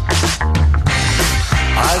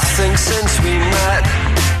 I think since we met,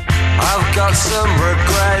 I've got some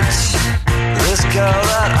regrets. This girl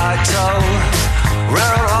that I told,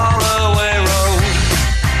 round Holloway Road,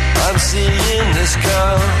 I'm seeing this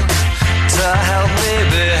girl to help me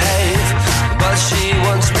behave, but she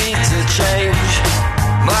wants me to change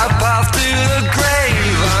my path to the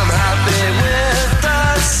grave. I'm happy with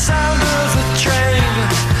the sound of the train,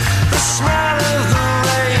 the smell of the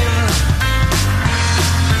rain.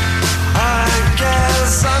 I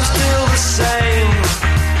guess I'm still the same.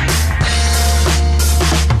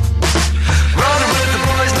 Running with the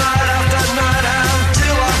boys night after night out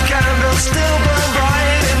till our candles still burn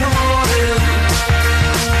bright in the morning.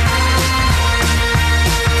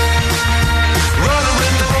 Running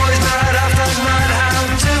with the boys night after night out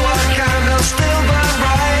till our candles still burn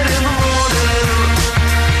bright in the morning.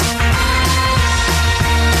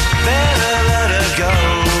 Better let her go.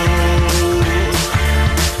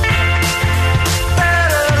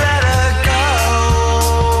 Better let her go.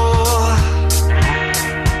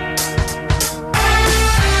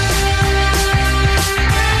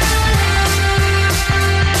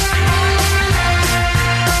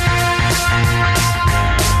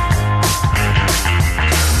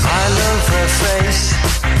 I love her face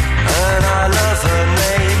and I love her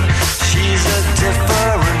name. She's a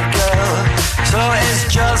different girl, so it's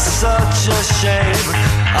just such a shame.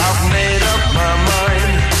 I've made up my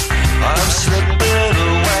mind, I'm slipping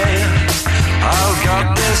away. I've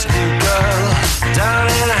got this new girl down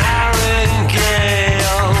in Haringale.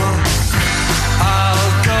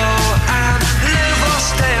 I'll go and live or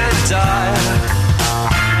stay and die.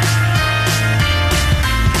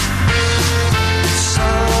 So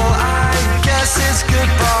I guess it's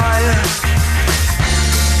goodbye.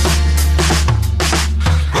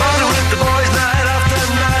 Running with the boys night after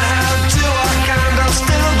night out till our candles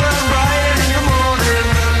still burn bright in the morning.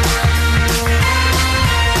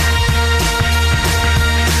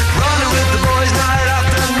 Running with the boys night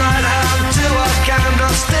after night out till our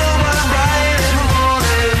candles still burn bright in the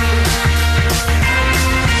morning.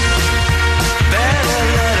 Better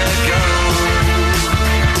let her go.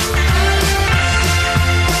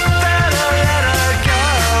 Better let her go.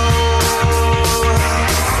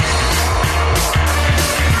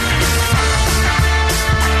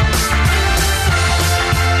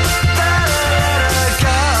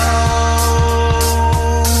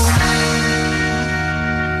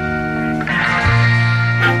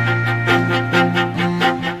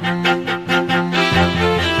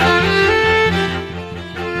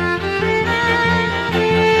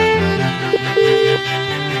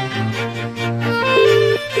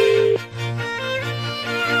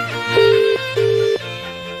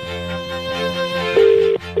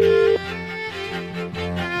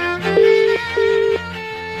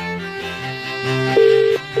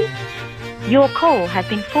 Your call has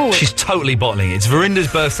been forwarded. She's totally bottling it. It's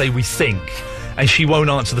Verinda's birthday, we think, and she won't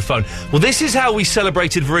answer the phone. Well, this is how we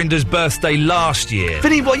celebrated Verinda's birthday last year.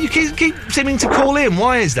 Vinny, what, you keep seeming to call in.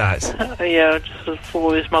 Why is that? Yeah, just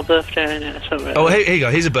for it's my birthday, and it's over. Oh, here you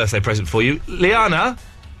go. Here's a birthday present for you. Liana?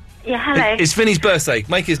 Yeah, hello. It's Vinny's birthday.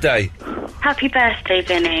 Make his day. Happy birthday,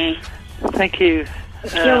 Vinny. Thank you.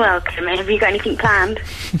 You're welcome. Have you got anything planned?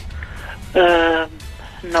 No,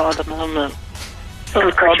 at the moment. Oh,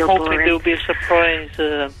 God, I'm you're hoping boring. there'll be a surprise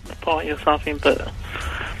party or something, but...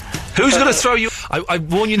 Who's going to throw you... I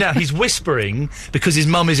warn you now, he's whispering because his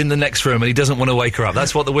mum is in the next room and he doesn't want to wake her up.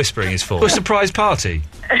 That's what the whispering is for. A surprise party?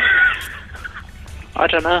 I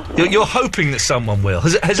don't know. You're hoping that someone will.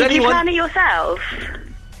 Has Did anyone... you plan it yourself?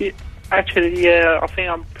 Actually, yeah, I think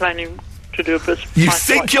I'm planning to do a bit... You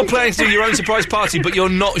think you're planning to do your own surprise party, but you're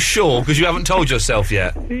not sure because you haven't told yourself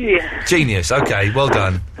yet? Yeah. Genius. OK, well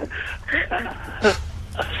done.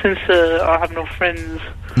 Since I have no friends...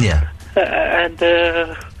 Yeah. And...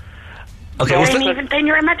 Okay, Don't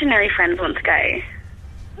your imaginary friends want to go?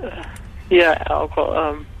 Yeah, I've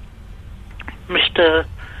got Mr.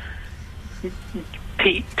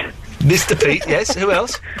 Pete. Mr. Pete, yes. Who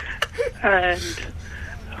else? And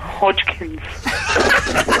Hodgkins.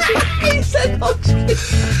 He said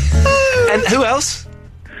Hodgkins. And who else?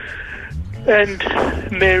 And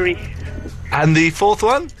Mary. And the fourth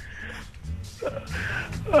one?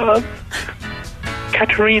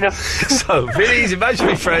 Katerina. So, Vinny's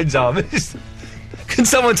imaginary friends are... Can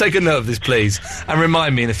someone take a note of this, please? And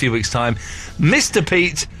remind me in a few weeks' time. Mr.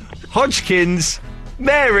 Pete, Hodgkins,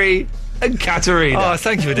 Mary, And Katerina. Oh,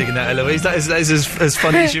 thank you for digging that, Eloise. That is as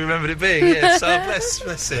funny as you remembered it being. Yes,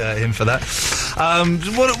 bless him for that.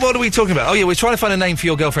 What are we talking about? Oh, yeah, we're trying to find a name for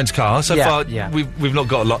your girlfriend's car. So far, we've not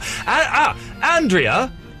got a lot.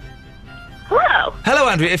 Andrea. Hello. Hello,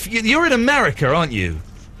 Andrea. If you're in America, aren't you?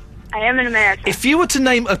 I am in America. If you were to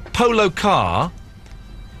name a polo car...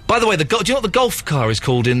 By the way, do you know what the golf car is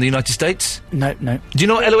called in the United States? No. Do you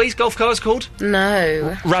know what Eloise golf car is called?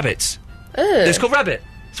 No. Rabbits. Ugh. It's called Rabbit.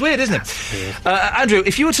 It's weird, isn't it? Weird. Andrew,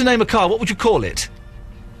 if you were to name a car, what would you call it?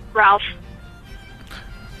 Ralph.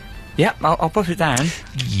 Yeah, I'll put it down.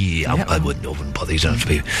 Yeah, I wouldn't bother. You don't have to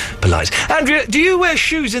be polite. Andrea, do you wear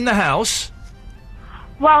shoes in the house?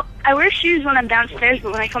 Well, I wear shoes when I'm downstairs,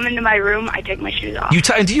 but when I come into my room, I take my shoes off.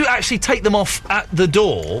 And do you actually take them off at the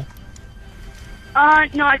door?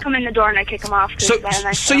 No, I come in the door and I kick them off.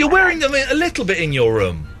 So you're wearing them a little bit in your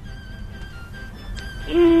room?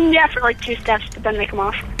 Yeah, for like 2 steps, but then make them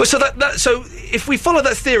off. But so so if we follow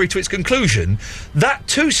that theory to its conclusion, that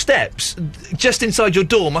 2 steps just inside your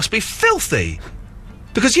door must be filthy.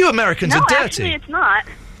 Because you Americans are dirty. No, actually it's not.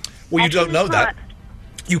 Well, you don't know that.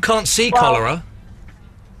 You can't see cholera.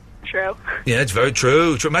 True. Yeah, it's very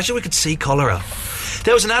true. Imagine we could see cholera.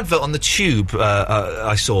 There was an advert on the Tube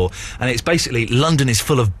I saw, and it's basically London is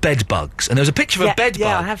full of bed bugs, and there was a picture of a bed bug.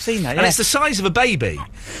 Yeah, I have seen that. And it's the size of a baby,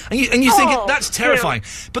 and you think that's terrifying,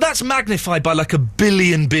 but that's magnified by like 1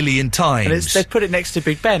 billion times. And they've put it next to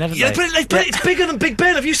Big Ben, haven't they? It's bigger than Big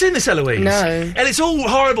Ben. Have you seen this, Eloise? No. And it's all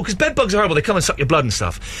horrible because bed bugs are horrible. They come and suck your blood and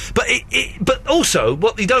stuff. But but also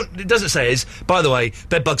what it doesn't say is, by the way,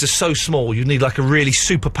 bed bugs are so small you need like a really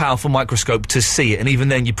super powerful microscope to see it, and even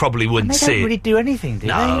then you probably wouldn't see it. They don't really do anything, do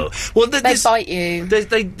no. they? Well, they bite you.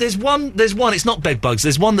 There's one. It's not bed bugs.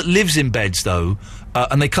 There's one that lives in beds though,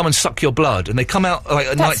 and they come and suck your blood, and they come out like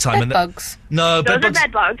at night time. Bed bugs. No, those are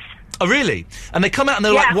bed bugs. Oh, really? And they come out and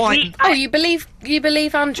they're like white. You believe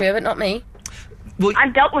Andrea, but not me. Well,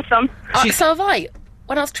 I've dealt with them. So have I.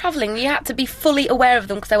 When I was travelling, you had to be fully aware of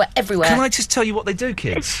them because they were everywhere. Can I just tell you what they do,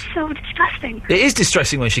 kids? It's so distressing. It is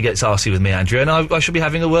distressing when she gets arsey with me, Andrea, and I should be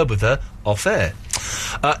having a word with her off air.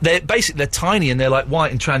 They're tiny and they're like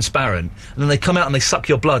white and transparent, and then they come out and they suck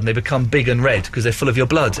your blood and they become big and red because they're full of your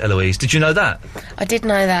blood, Eloise. Did you know that? I did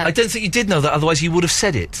know that. I don't think you did know that, otherwise you would have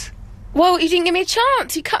said it. Well, you didn't give me a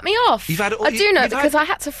chance. You cut me off. I do know because I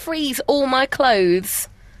had to freeze all my clothes.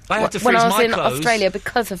 I had to freeze when I was my in clothes. Australia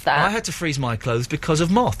because of that. I had to freeze my clothes because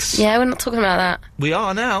of moths. Yeah, we're not talking about that. We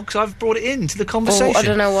are now, because I've brought it into the conversation. Oh, I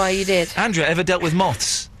don't know why you did. Andrea, ever dealt with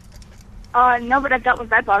moths? No, but I've dealt with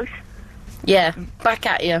bed bugs. Yeah, back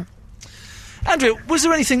at you. Andrea, was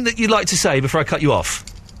there anything that you'd like to say before I cut you off?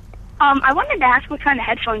 I wanted to ask what kind of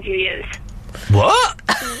headphones you use. What?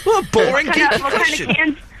 What a boring question. What kind of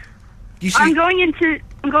cans? I'm going into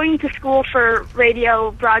school for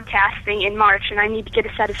radio broadcasting in March, and I need to get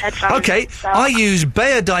a set of headphones. Okay, so. I use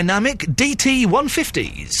Bayer Dynamic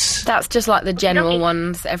DT150s. That's just like the general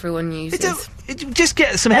ones everyone uses. Just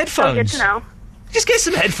get some headphones. Good to know. Just get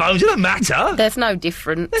some headphones, it don't matter. There's no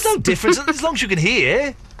difference. There's no difference, as long as you can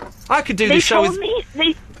hear. I could do this show with...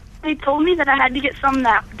 They told me that I had to get some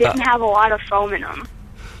that didn't have a lot of foam in them.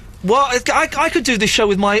 Well, I could do this show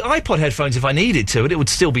with my iPod headphones if I needed to, and it would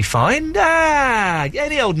still be fine.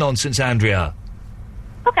 Any old nonsense, Andrea.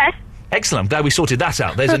 Okay. Excellent. I'm glad we sorted that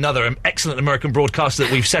out. There's another excellent American broadcaster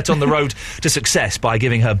that we've set on the road to success by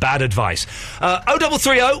giving her bad advice.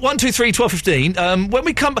 0330 123 1215. When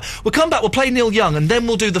we'll come back, we'll play Neil Young, and then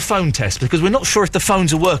we'll do the phone test, because we're not sure if the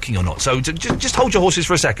phones are working or not. So just hold your horses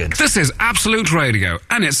for a second. This is Absolute Radio,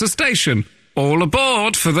 and it's a station. All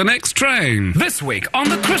aboard for the next train. This week on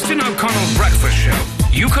the Christian O'Connell Breakfast Show,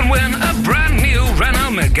 you can win a brand new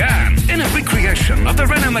Renault Megane in a recreation of the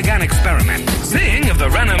Renault Megane experiment. Seeing if the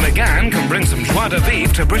Renault Megane can bring some joie de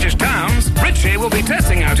vivre to British towns, Richie will be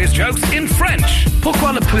testing out his jokes in French.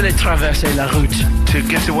 Pourquoi le poulet traverser la route? To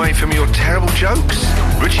get away from your terrible jokes.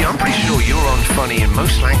 Richie, I'm pretty sure you're on funny in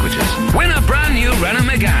most languages. Win a brand new Renault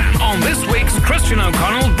Megane on this week's Christian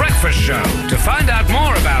O'Connell Breakfast Show. To find out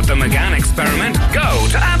more about the Megane experiment, go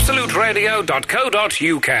to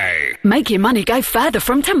absoluteradio.co.uk. Make your money go further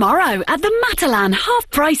from tomorrow at the Matalan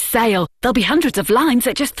half-price sale. There'll be hundreds of lines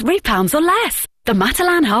at just £3 or less. The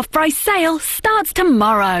Matalan half-price sale starts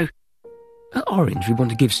tomorrow. At Orange, we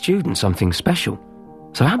want to give students something special.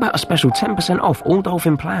 So how about a special 10% off all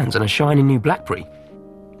Dolphin plans and a shiny new BlackBerry,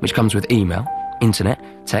 which comes with email, internet,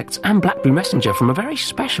 texts and BlackBerry Messenger from a very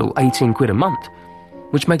special £18 a month,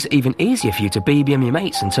 which makes it even easier for you to BBM your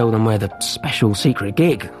mates and tell them where the special secret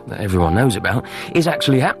gig that everyone knows about is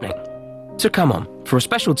actually happening. So come on, for a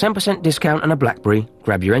special 10% discount and a BlackBerry,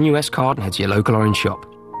 grab your NUS card and head to your local Orange shop.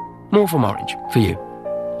 More from Orange, for you.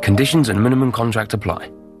 Conditions and minimum contract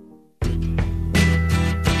apply.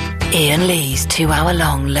 Ian Lee's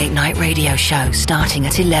 2-hour-long late-night radio show starting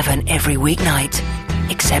at 11 every weeknight,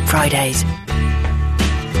 except Fridays.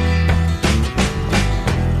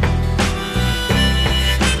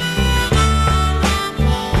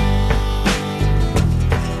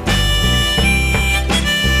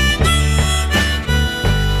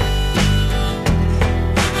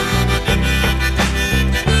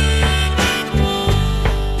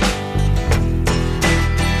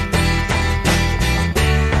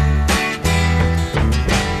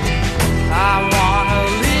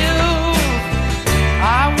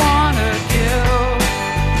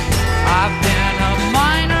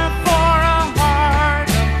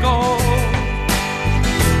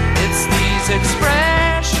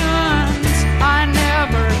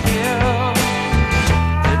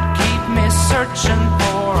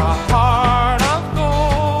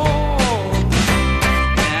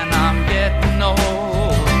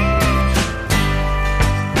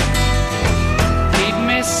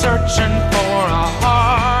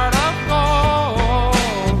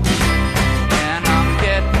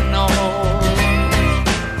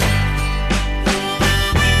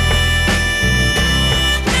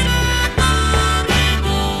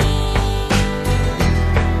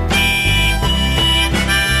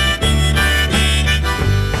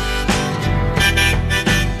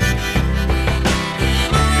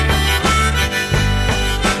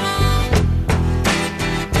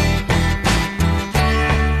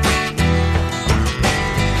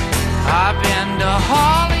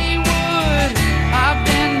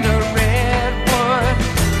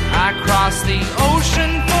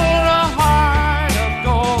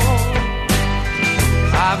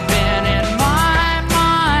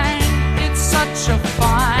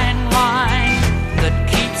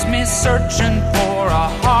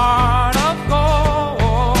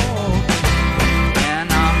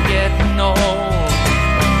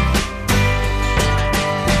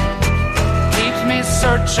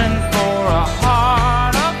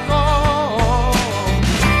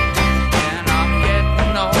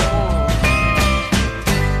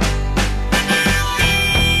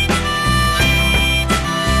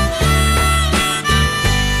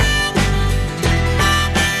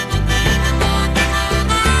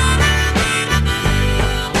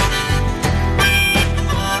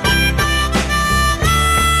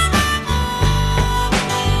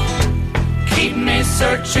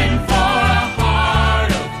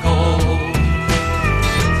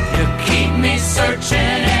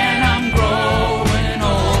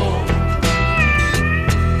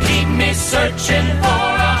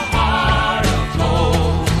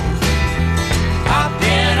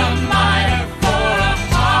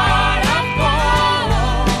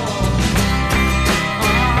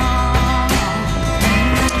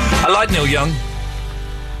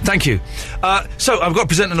 Thank you. So, I've got to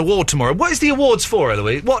present an award tomorrow. What is the awards for,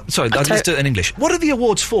 Eloise? What? Sorry, let's do it in English. What are the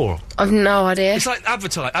awards for? I've no idea. It's like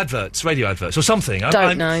adverts, radio adverts, or something.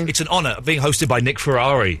 Don't know. It's an honour being hosted by Nick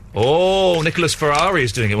Ferrari. Oh, Nicholas Ferrari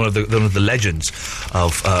is doing it, one of the legends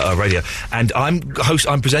of radio. And I'm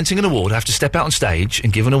presenting an award. I have to step out on stage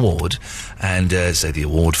and give an award, and say the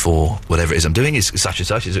award for whatever it is I'm doing is such and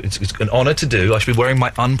such. It's an honour to do. I should be wearing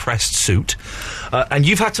my unpressed suit. And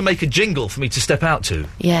you've had to make a jingle for me to step out to.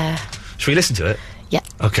 Yeah. Should we listen to it? Yeah.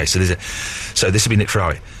 Okay, so this will be Nick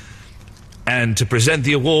Ferrari. And to present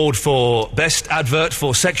the award for Best Advert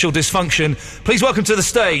for Sexual Dysfunction, please welcome to the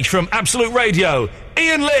stage from Absolute Radio,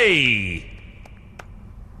 Ian Lee!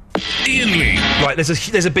 Ian Lee. Right,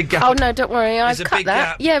 there's a big gap. Oh, no, don't worry, I've cut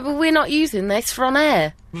that. Yeah, but we're not using this for on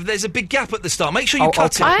air. There's a big gap at the start. Make sure you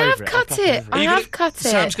cut it. I have cut it.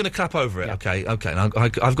 Sam's going to clap over it. Yeah. Okay. And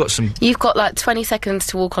I've got some... You've got like 20 seconds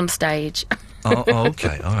to walk on stage. oh,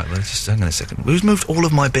 okay. All right. Well, just hang on a second. Who's moved all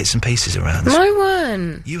of my bits and pieces around? No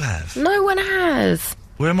one. You have? No one has.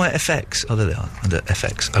 Where are my effects? Oh, there they are. Under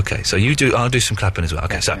FX. Okay, so you do... I'll do some clapping as well.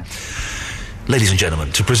 Okay, so... Ladies and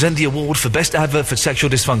gentlemen, to present the award for Best Advert for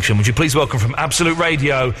Sexual Dysfunction, would you please welcome from Absolute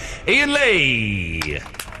Radio, Ian Lee! Ian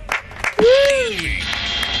Lee.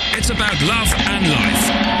 It's about love and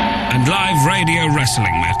life, and live radio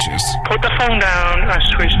wrestling matches. Put the phone down and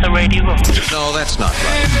switch the radio off. No, that's not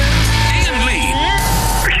right. Ian Lee.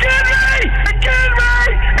 Excuse me!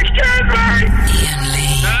 Ian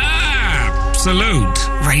Lee. Absolute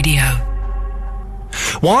Radio.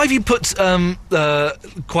 Why have you put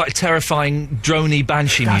quite terrifying droney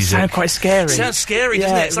banshee music? Sounds quite scary. It sounds scary,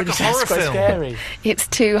 doesn't it? It's like a horror film. Scary. It's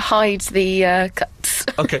to hide the cuts.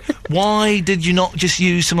 Okay, why did you not just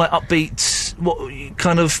use some like upbeat,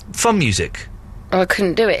 kind of fun music? Oh, I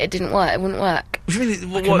couldn't do it. It didn't work. It wouldn't work.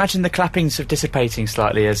 I can imagine the clapping sort of dissipating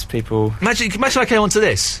slightly as people... Imagine I came onto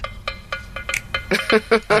this.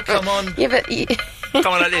 Come on. Yeah, but...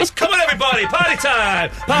 Come on like this. Come on, everybody! Party time!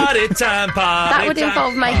 Party time! Party That would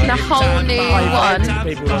involve making a whole new one.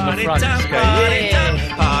 People on the front just go,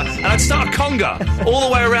 and I'd start a conga all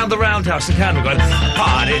the way around the roundhouse in Camden going,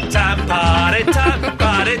 party time, party time,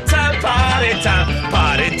 party time, party time,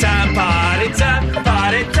 party time, party time,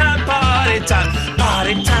 party time, party time,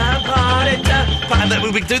 party time, party time. And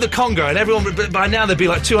then we'd do the conga and everyone would, by now there'd be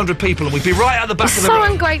like 200 people and we'd be right at the back of the So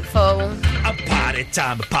room. ungrateful. A party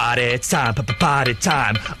time, party time, party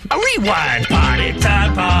time. A rewind. Party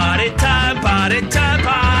time, party time, party time,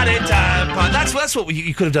 party time. That's what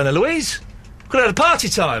you could have done, Eloise. Could have had a party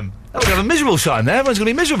time. That would have a miserable sign there. Everyone's going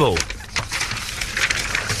to be miserable.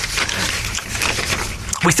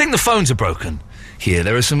 We think the phones are broken here.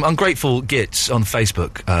 There are some ungrateful gits on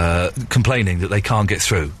Facebook complaining that they can't get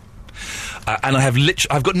through. And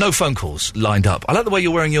I've got no phone calls lined up. I like the way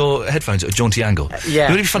you're wearing your headphones at a jaunty angle. Yeah.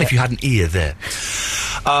 It would be funny if you had an ear there.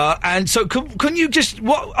 And so can you just...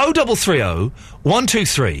 0330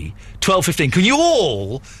 123 1215. Can you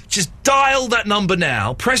all just dial that number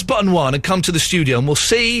now, press button 1 and come to the studio and we'll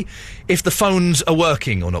see if the phones are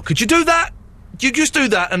working or not. Could you do that? You just do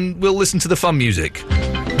that and we'll listen to the fun music.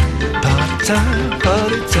 Party time,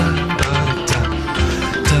 party time, party time.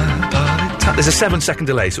 There's a 7-second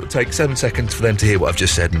delay, so it'll take 7 seconds for them to hear what I've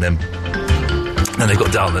just said, and then they've got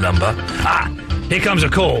to dial the number. Here comes a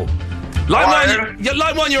call. Line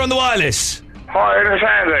 1, you're on the wireless. Hi, it's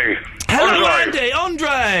Andy. Hello, Andy.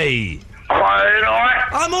 Andre. Hi,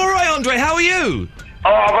 I'm all right, Andre. How are you? Oh,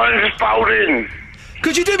 I've only just bowled in.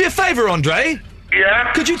 Could you do me a favour, Andre?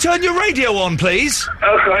 Yeah? Could you turn your radio on, please?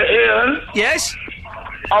 Okay, Ian. Yes?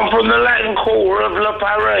 I'm from the Latin Quarter of Le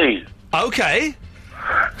Paris. Okay.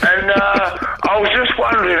 And, I was just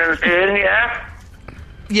wondering, Ian, yeah?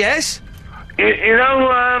 Yes? You know,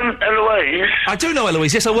 Eloise? I do know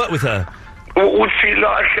Eloise, yes, I work with her. Would she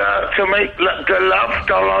like, to make the love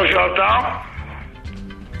dans le jardin?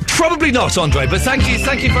 Probably not, Andre, but thank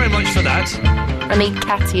you very much for that. I need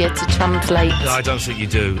Katia to translate. No, I don't think you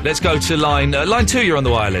do. Let's go to line 2, you're on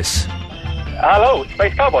the wireless. Hello,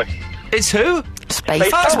 Space Cowboy. It's who?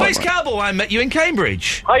 Space Cowboy. Space Cowboy, I met you in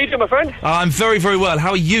Cambridge. How you doing, my friend? I'm very, very well. How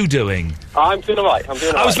are you doing? I'm doing all right.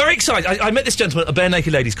 I was very excited. I met this gentleman at a Bare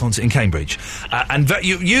Naked Ladies concert in Cambridge, and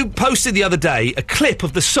you posted the other day a clip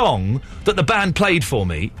of the song that the band played for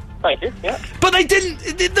me. Thank you, yeah. But they didn't...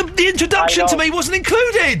 The introduction to me wasn't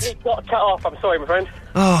included! It got cut off, I'm sorry, my friend.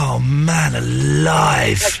 Oh, man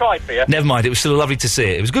alive. I tried for you. Never mind, it was still lovely to see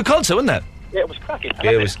it. It was a good concert, wasn't it? Yeah, it was cracking.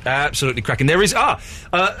 It was absolutely cracking. There is...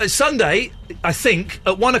 Sunday, I think,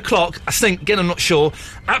 at 1 o'clock, again, I'm not sure,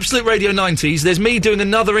 Absolute Radio 90s, there's me doing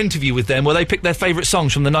another interview with them where they pick their favourite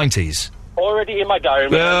songs from the 90s. Already in my diary.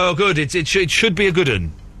 Oh, good. It should be a good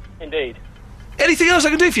one. Indeed. Anything else I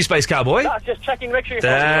can do for you, Space Cowboy? No, just checking, make sure you're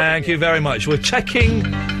Thank you very much. We're checking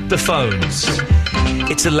the phones.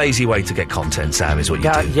 It's a lazy way to get content, Sam, is what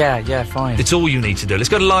you do. Yeah, fine. It's all you need to do. Let's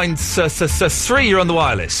go to line 3, you're on the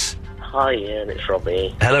wireless. Hi, Ian, it's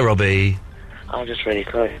Robbie. Hello, Robbie. I'm just really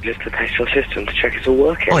close, just to test your system to check it's all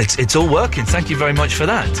working. Oh, it's all working. Thank you very much for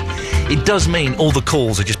that. It does mean all the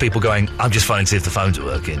calls are just people going, I'm just phoning to see if the phones are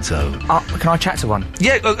working, so... can I chat to one?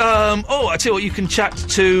 Yeah, I tell you what, you can chat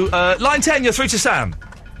to... line 10, you're through to Sam.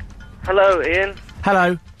 Hello, Ian.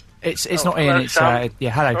 Hello. It's not Ian, hello, it's... Sam.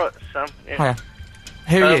 hello. Right, Sam. Yeah. Hiya.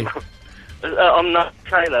 Who are you? I'm Nat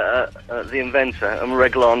Taylor, the inventor. I'm a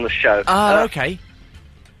regular on the show. Okay.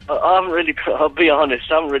 I haven't really... I'll be honest,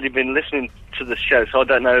 I haven't really been listening to the show, so I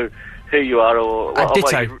don't know who you are or...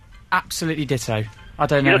 ditto. Absolutely ditto. I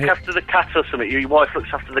don't know You look after the cat or something. Your wife looks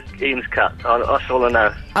after Ian's cat. That's all I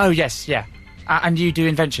know. Oh, yes, yeah. And you do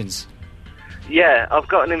inventions? Yeah, I've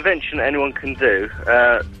got an invention that anyone can do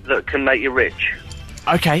that can make you rich.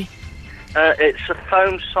 Okay. It's a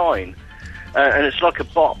foam sign, and it's like a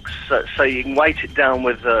box, so you can weight it down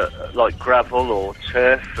with like gravel or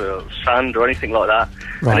turf or sand or anything like that.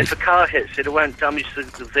 Right. And if a car hits it, it won't damage the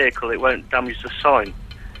vehicle, it won't damage the sign.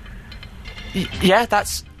 Yeah,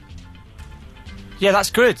 that's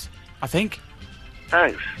good, I think.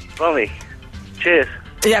 Thanks. Blimey. Cheers.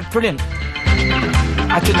 Yeah, brilliant.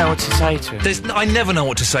 I didn't know what to say to him. I never know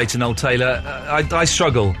what to say to Noel Taylor. I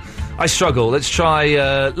struggle. Let's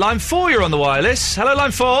try line 4, you're on the wireless. Hello,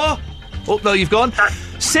 line 4. Oh, no, you've gone.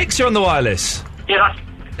 6, you're on the wireless. Yeah.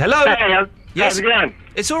 Hello. Hey, yes. How's it going?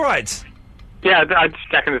 It's all right. Yeah, I'm just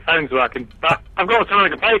checking the phone's working. But I've got something I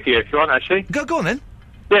can play for you if you want, actually. Go on then.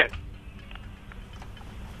 Yeah.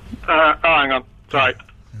 Hang on. Sorry.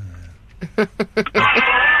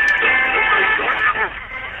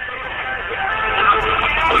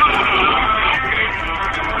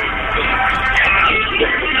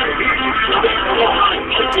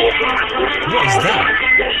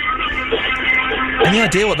 Any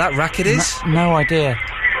idea what that racket is? No idea.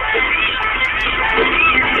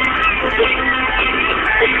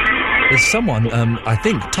 There's someone, I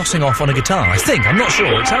think, tossing off on a guitar. I think. I'm not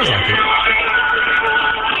sure. It sounds like it.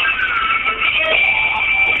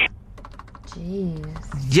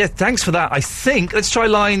 Yeah, thanks for that. I think. Let's try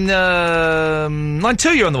line 2.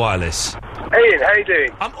 You're on the wireless. Ian, how you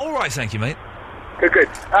doing? I'm all right, thank you, mate. Good.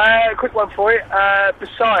 Quick one for you.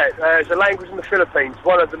 Bisayat, there's a language in the Philippines,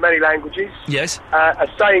 one of the many languages. Yes. A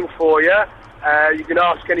saying for you. You can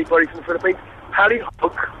ask anybody from the Philippines.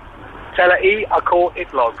 Halihok, talai ako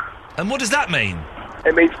itlog. And what does that mean?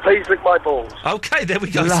 It means please lick my balls. Okay, there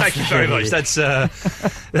we go. Thank you very much. That's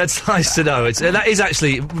nice to know. That is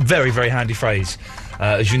actually a very, very handy phrase.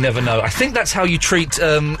 As you never know. I think that's how you treat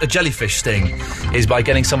a jellyfish sting, is by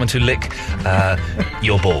getting someone to lick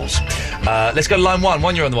your balls. Let's go to line 1.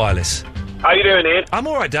 1, you're on the wireless. How you doing, Ian? I'm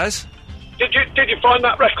all right, Daz. Did you find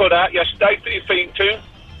that record out yesterday for your theme tune?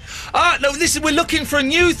 No, we're looking for a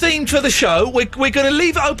new theme for the show. We're going to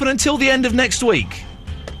leave it open until the end of next week.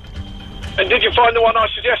 And did you find the one I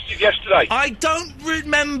suggested yesterday? I don't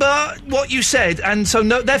remember what you said, and so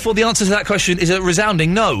no. Therefore, the answer to that question is a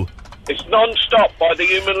resounding no. It's Non-Stop by the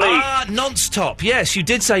Human League. Non-Stop. Yes, you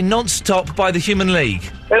did say Non-Stop by the Human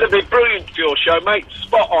League. It'll be brilliant for your show, mate.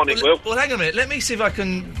 Spot on, it will. Well, hang on a minute. Let me see if I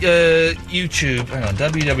can YouTube. Hang on.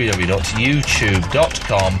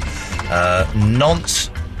 www.youtube.com.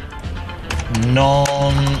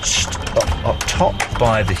 Non-Stop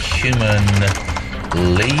by the Human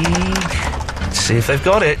League. Let's see if they've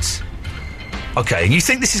got it. Okay, and you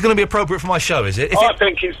think this is going to be appropriate for my show, is it? I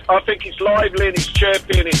think it's lively and it's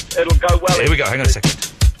chirpy and it'll go well. Here we go, hang on a second.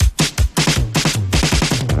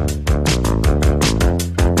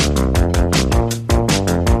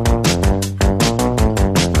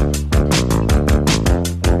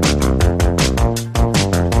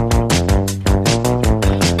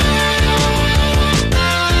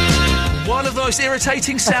 One of the most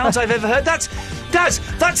irritating sounds I've ever heard. That's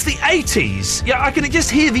the 80s. Yeah, I can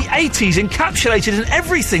just hear the 80s encapsulated in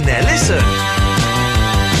everything there. Listen.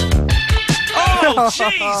 Oh,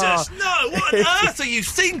 Jesus! No, what on earth are you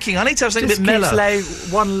thinking? I need to have something a bit mellow. Just lay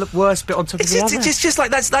one worse bit on top of the other. It's just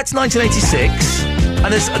like that's 1986,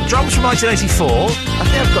 and there's drums from 1984. I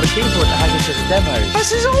think I've got a keyboard that has it as a demo.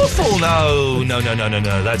 This is awful. No.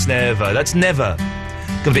 That's never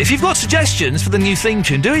gonna be. If you've got suggestions for the new theme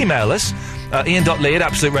tune, do email us.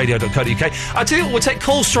 Ian.lee@absoluteradio.co.uk. I tell you what, we'll take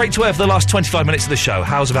calls straight to air for the last 25 minutes of the show.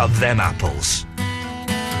 How's about them apples?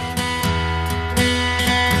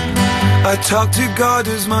 I talk to God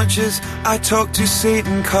as much as I talk to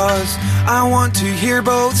Satan, 'cause I want to hear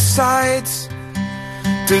both sides.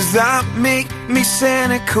 Does that make me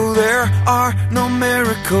cynical? There are no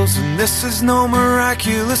miracles, and this is no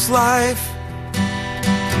miraculous life.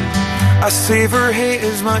 I savor hate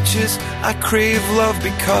as much as I crave love,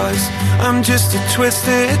 because I'm just a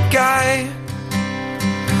twisted guy.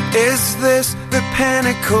 Is this the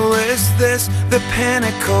pinnacle? Is this the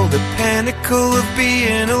pinnacle? The pinnacle of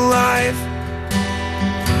being alive?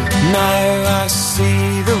 Now I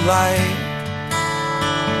see the light.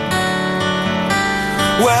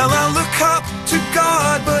 Well, I look up to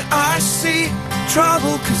God, but I see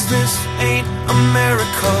trouble, 'cause this ain't a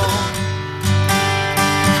miracle.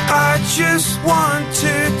 I just want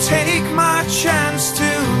to take my chance to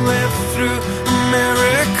live through a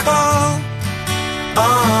miracle.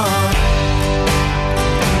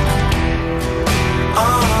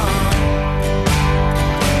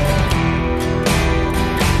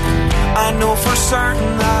 I know for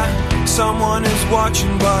certain that someone is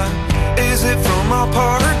watching, but is it from up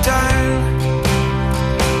or down?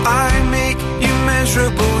 I make you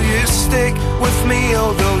miserable, you stick with me,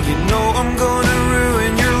 although you know I'm gonna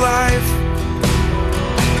ruin your life.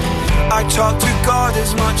 I talk to God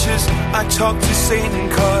as much as I talk to Satan,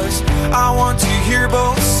 'cause I want to hear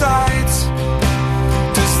both sides.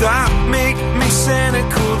 Does that make me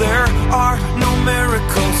cynical? There are no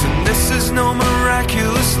miracles, and this is no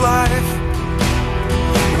miraculous life.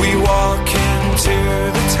 We walk into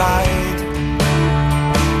the tide.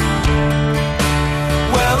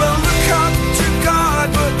 Well, I look up to God,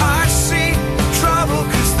 but I see trouble,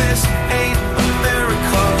 'cause this ain't a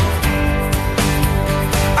miracle.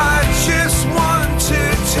 I just want to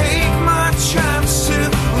take my chance to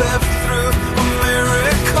live through a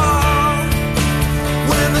miracle.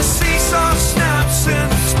 When the seesaw snaps and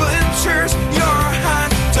splinters your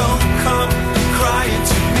hand, don't come crying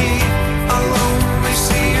to me. I'll only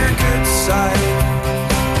see your good side.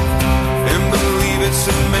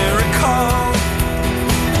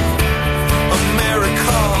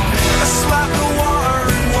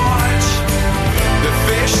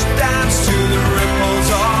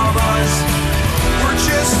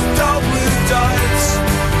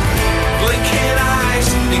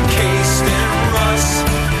 encased in rust.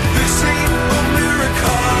 This ain't a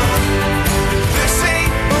miracle. This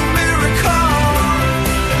ain't a miracle.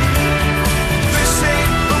 This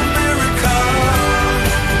ain't a miracle.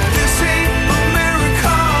 This ain't a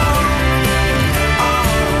miracle.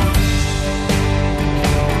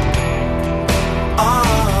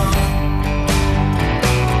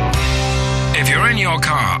 If you're in your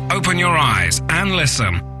car, open your eyes and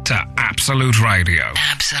listen to Absolute Radio.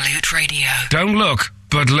 Absolute Radio. Don't look,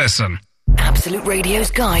 but listen. Absolute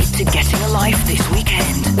Radio's guide to getting a life this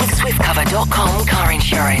weekend with SwiftCover.com car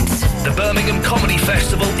insurance. The Birmingham Comedy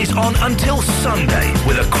Festival is on until Sunday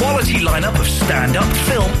with a quality lineup of stand-up,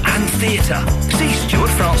 film and theatre. See Stuart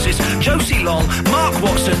Francis, Josie Long, Mark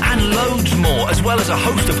Watson and loads more, as well as a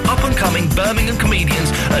host of up-and-coming Birmingham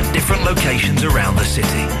comedians at different locations around the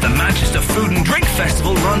city. The Manchester Food and Drink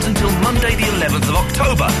Festival runs until Monday the 11th of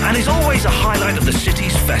October and is always a highlight of the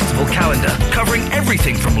city's festival calendar, covering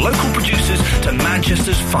everything from local producers to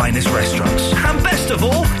Manchester's finest restaurants. And best of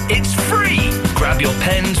all, it's free! Grab your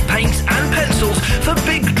pens, paints and pencils for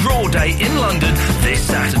Big Draw Day in London this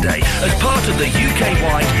Saturday as part of the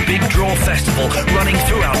UK-wide Big Draw Festival running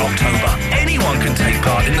throughout October. Anyone can take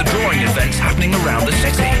part in the drawing events happening around the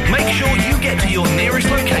city. Make sure you get to your nearest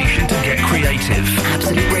location to get creative.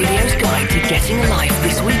 Absolute Radio's guide to getting a life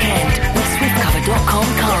this weekend with SwiftCover.com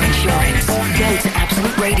car insurance. Go to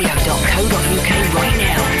absoluteradio.co.uk right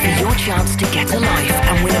now for your chance to get a life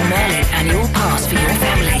and win a Merlin annual pass for your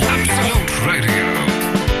family. Absolute Radio.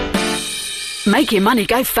 Make your money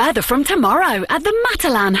go further from tomorrow at the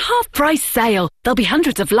Matalan half-price sale. There'll be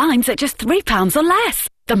hundreds of lines at just £3 or less.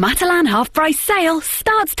 The Matalan half-price sale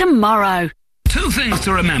starts tomorrow. Two things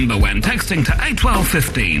to remember when texting to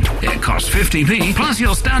 81215. It costs 50p plus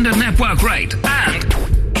your standard network rate.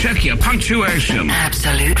 And check your punctuation.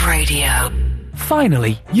 Absolute Radio.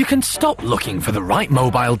 Finally, you can stop looking for the right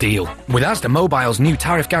mobile deal. With Asda Mobile's new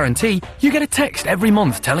tariff guarantee, you get a text every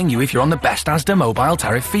month telling you if you're on the best Asda mobile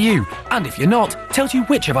tariff for you. And if you're not, tells you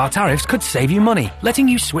which of our tariffs could save you money, letting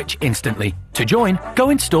you switch instantly. To join, go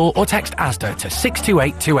in store or text Asda to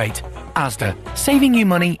 62828. Asda, saving you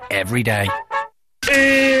money every day. Ian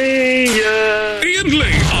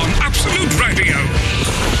Lee on Absolute Radio.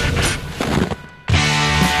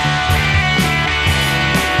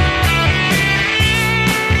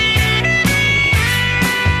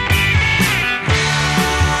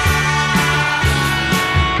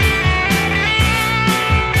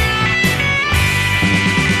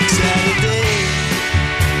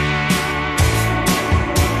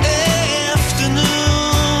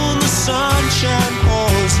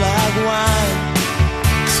 Like wine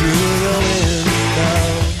through the window,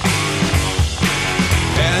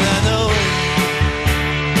 and I know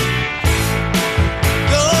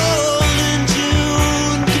golden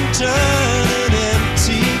June can turn an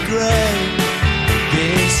empty grave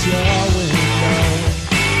against your window,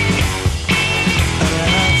 and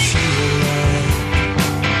I feel like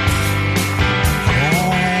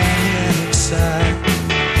on the inside.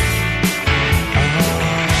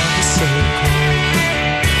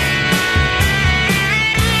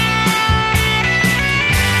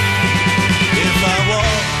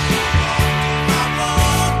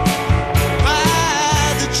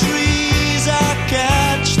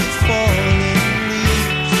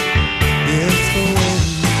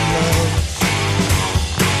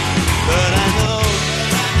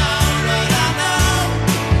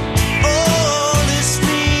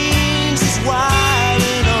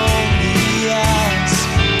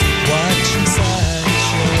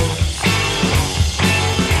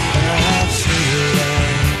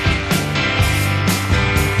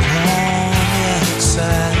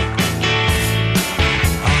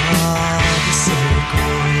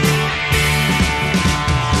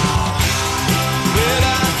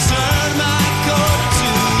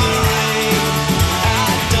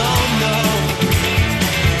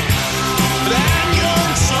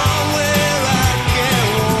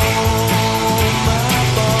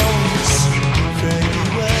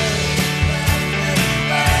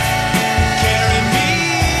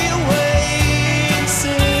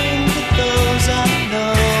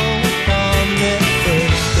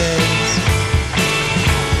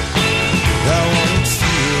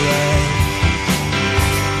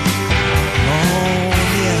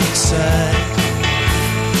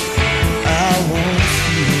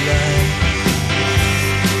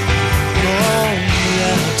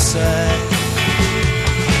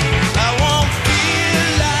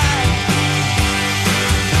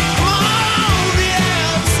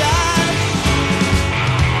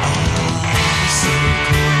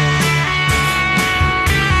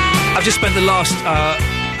 I've just spent the last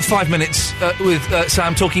 5 minutes with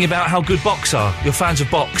Sam talking about how good Box are. You're fans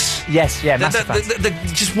of Box. Yes, yeah, massive fans. They're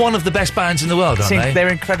just one of the best bands in the world, aren't they? They're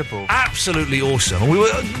incredible. Absolutely awesome. We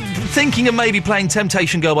were thinking of maybe playing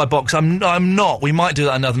Temptation Girl by Box. I'm not. We might do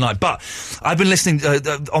that another night. But I've been listening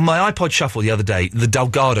on my iPod Shuffle the other day. The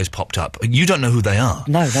Delgados popped up. You don't know who they are.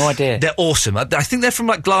 No idea. They're awesome. I think they're from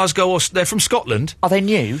like Glasgow or they're from Scotland. Are they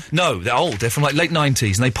new? No, they're old. They're from like late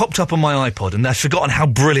 90s, and they popped up on my iPod, and I've forgotten how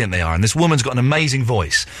brilliant they are. And this woman's got an amazing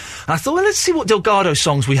voice. And I thought, well, let's see what Delgado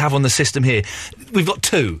songs we have on the system here. We've got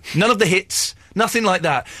 2. None of the hits. Nothing like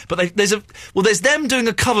that. But there's them doing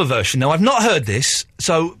a cover version. Now, I've not heard this,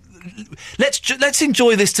 so let's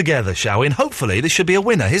enjoy this together, shall we? And hopefully this should be a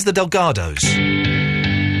winner. Here's the Delgados.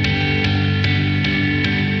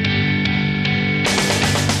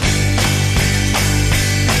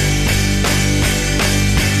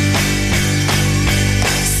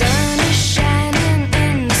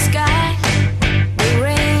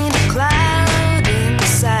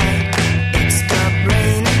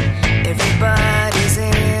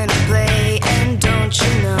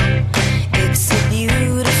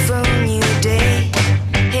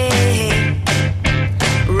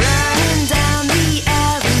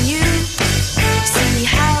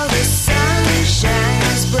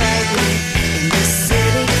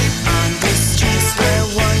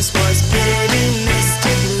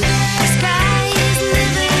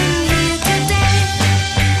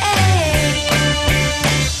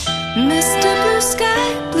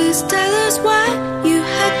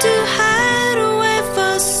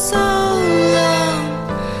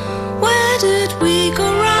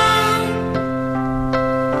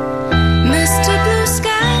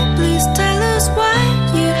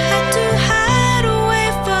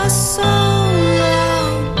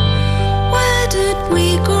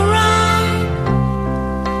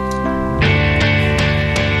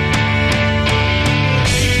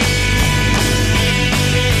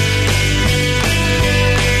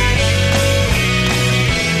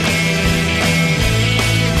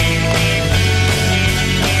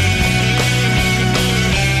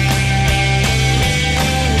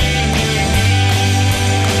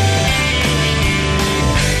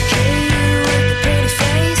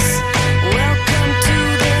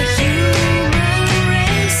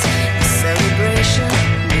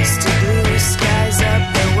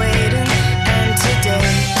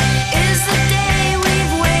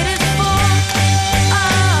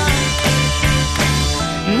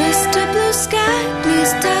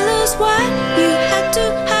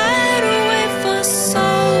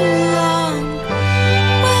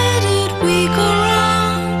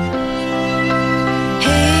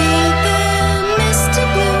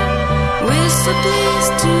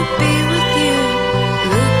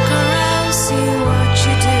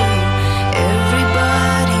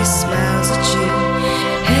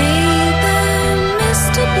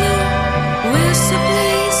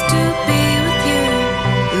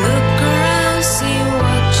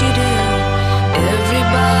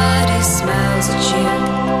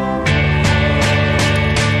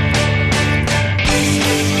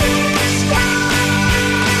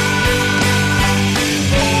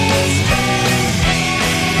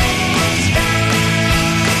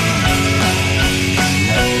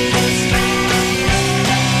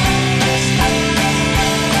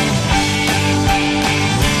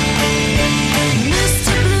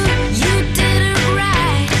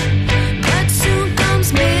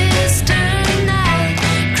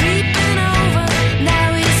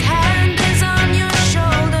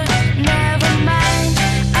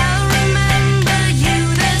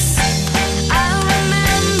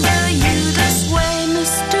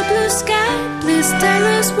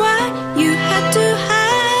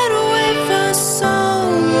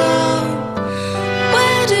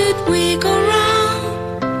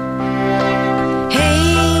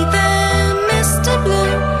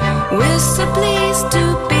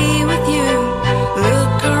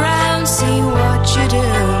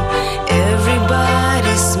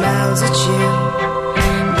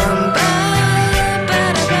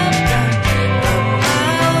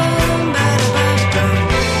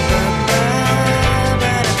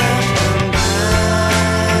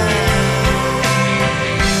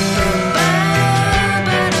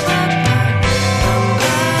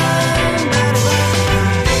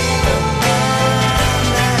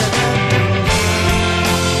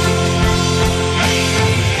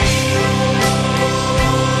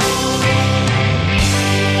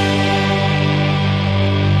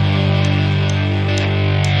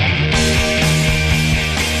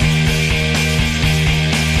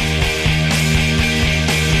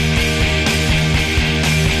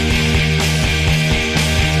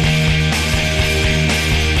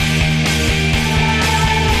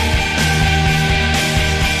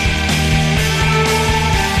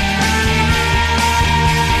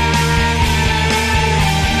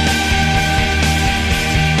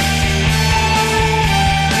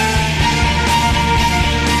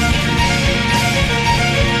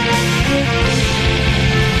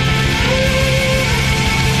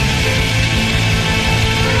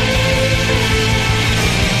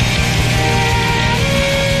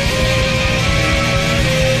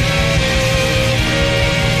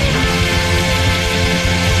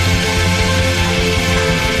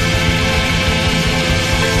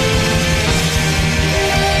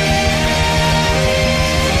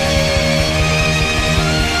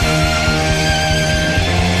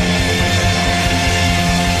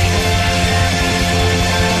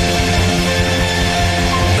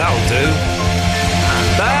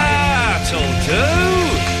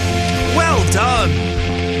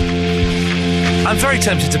 very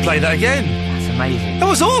tempted to play that again. That's amazing. That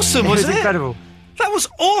was awesome, wasn't it? Incredible. That was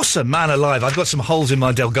awesome, man alive. I've got some holes in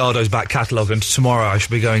my Delgado's back catalogue, and tomorrow I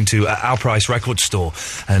should be going to Our Price record store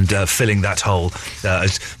and filling that hole. I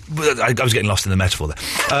was getting lost in the metaphor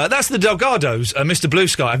there. That's the Delgado's, Mr. Blue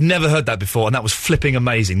Sky. I've never heard that before, and that was flipping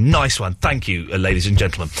amazing. Nice one. Thank you, ladies and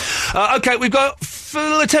gentlemen. OK, we've got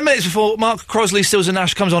 10 minutes before Mark Crosley, Stills and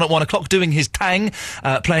Nash comes on at 1 o'clock, doing his tang,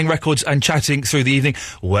 playing records and chatting through the evening.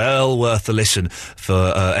 Well worth a listen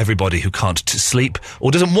for everybody who can't sleep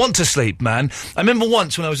or doesn't want to sleep, man. I remember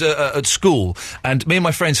once when I was at school, and me and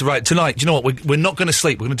my friends said, right, tonight, do you know what, we're not going to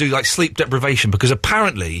sleep, we're going to do, like, sleep deprivation, because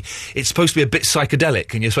apparently it's supposed to be a bit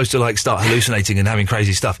psychedelic, and you're supposed to, like, start hallucinating and having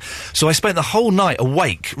crazy stuff. So I spent the whole night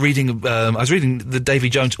awake reading, I was reading the Davy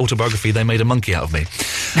Jones autobiography, They Made a Monkey Out of Me.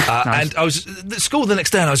 Nice. And I was at school the next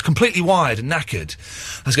day, and I was completely wired and knackered.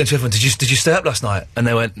 I was going to everyone, did you stay up last night? And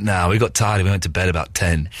they went, no, we got tired, we went to bed about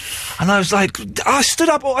 10. And I was like, I stayed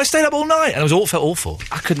up all night, and it felt awful.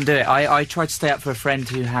 I couldn't do it. I tried to stay up for a friend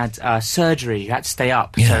who had surgery, who had to stay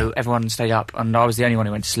up, so everyone stayed up, and I was the only one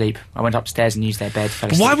who went to sleep. I went upstairs and used their bed.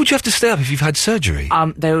 Why would you have to stay up if you've had surgery?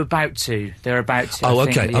 They were about to. Oh,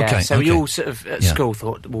 okay. So we all sort of at school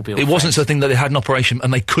thought we'll be all It friends. wasn't something that they had an operation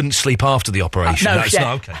and they couldn't sleep after the operation.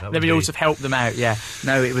 Then we all sort of helped them out,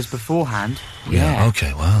 No, it was beforehand. Yeah.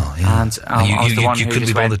 Okay, well, yeah. And I was the one who couldn't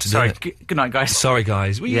be bothered to do it. Good night, guys. Sorry,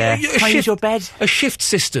 guys. Can I use your bed? A shift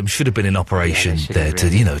system should have been in operation there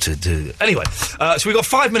to. Anyway, so we've got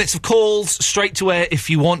 5 minutes of calls straight to air. If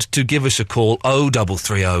you want to give us a call,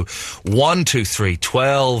 0330 123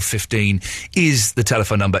 1215 is the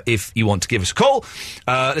telephone number if you want to give us a call.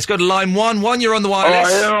 Let's go to line 1. 1, you're on the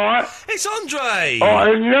wireless. All right. It's Andre. All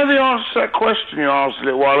right, you know the answer to that question you asked a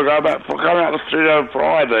little while ago about coming out of the studio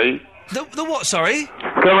Friday? The what, sorry?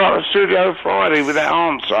 Coming out of the studio Friday with that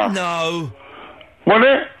answer. No. Was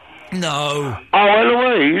it? No. Oh,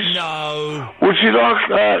 Eloise? No. Would you like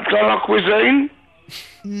de la cuisine?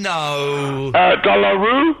 No. De la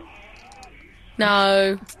rue?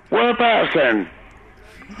 No. Whereabouts then?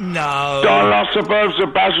 No. De la suburbs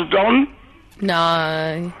of Basildon?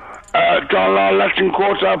 No. De la Latin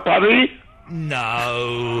Quarter Paris?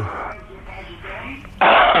 No.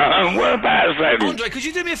 Whereabouts then? Andre, could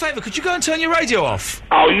you do me a favour? Could you go and turn your radio off?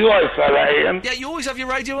 Oh, you always say that, Ian. Yeah, you always have your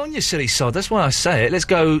radio on, you silly sod. That's why I say it. Let's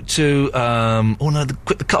go to, oh no, the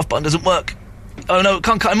cut-off button doesn't work. Oh no,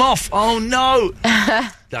 can't cut him off. Oh no.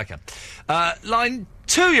 Okay. Line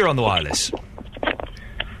 2, you're on the wireless.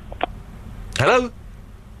 Hello?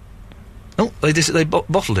 Oh, they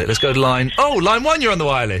bottled it. Let's go to line 1, you're on the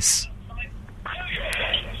wireless.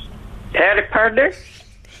 Howdy, partner.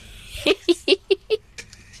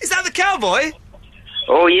 Is that the cowboy?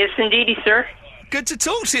 Oh, yes, indeedy, sir. Good to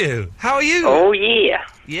talk to you. How are you? Oh, yeah.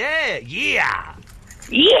 Yeah. Yeehaw!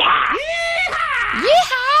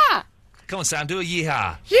 Yeehaw! Come on, Sam, do a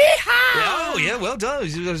yeehaw. Yeehaw! Yeah, oh, yeah, well done.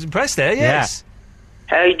 I was impressed there, yes.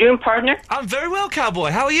 Yeah. How you doing, partner? I'm very well, cowboy.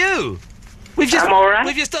 How are you? I'm all right.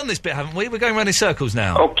 We've just done this bit, haven't we? We're going round in circles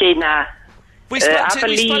now. Okay, now. We spoke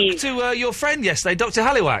to your friend yesterday, Dr.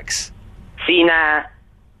 Halliwax. See, now,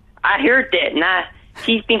 I heard that. Now,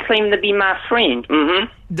 he's been claiming to be my friend.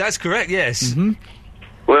 Mm-hmm. That's correct, yes. Mm-hmm.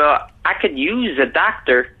 Well, I could use a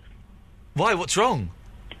doctor. Why? What's wrong?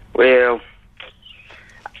 Well,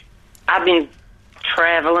 I've been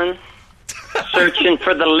traveling, searching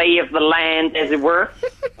for the lay of the land, as it were.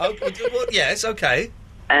 Oh, well, yes, okay.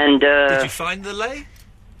 And, did you find the lay?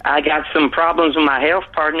 I got some problems with my health,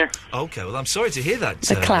 partner. Okay, well, I'm sorry to hear that.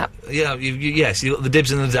 The clap. Yeah, yes, you got the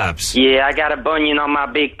dibs and the dabs. Yeah, I got a bunion on my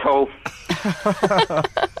big toe.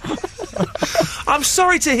 I'm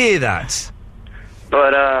sorry to hear that.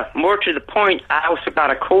 But, more to the point, I also got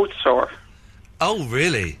a cold sore. Oh,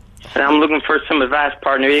 really? And I'm looking for some advice,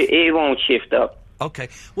 partner. It won't shift up. Okay.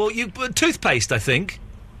 Well, toothpaste, I think.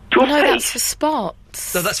 Toothpaste? No, that's for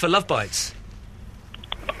spots. No, that's for love bites.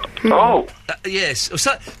 Oh. Yes.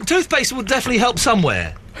 So, toothpaste will definitely help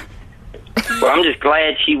somewhere. Well, I'm just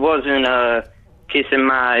glad she wasn't, kissing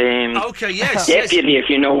my, okay, yes, deputy, if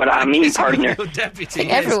you know what I mean, partner. Your deputy, I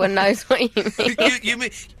think everyone knows what you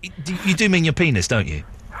mean. You do mean your penis, don't you?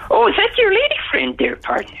 Oh, is that your lady friend there,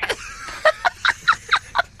 partner?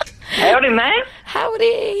 Howdy, ma'am.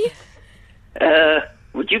 Howdy.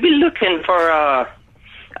 Would you be looking for, I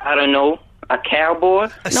don't know, a cowboy?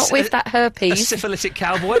 Not with that herpes. A syphilitic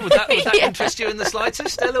cowboy? Would that interest you in the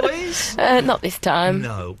slightest, Eloise? Not this time.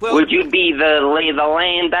 No. Well, would you be the lay of the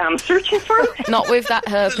land I'm searching for? Not with that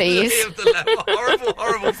herpes.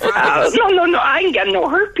 Horrible phrase. No, I ain't got no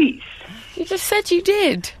herpes. You just said you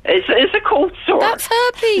did. It's a cold sore. That's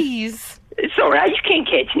herpes. It's all right. You can't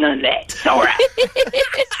catch none of that. It's all right.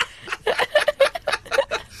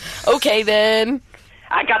 Okay, then.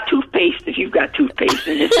 I got toothpaste if you've got toothpaste,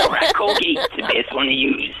 and it's all right. Colgate's the best one to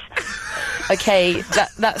use. Okay,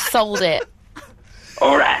 that sold it.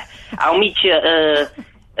 All right. I'll meet you,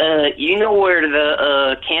 you know where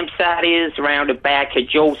the campsite is around the back of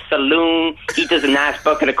Joe's Saloon? He does a nice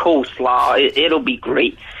bucket of coleslaw. It'll be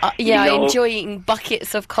great. Yeah, I enjoy eating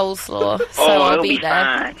buckets of coleslaw, so I'll be there.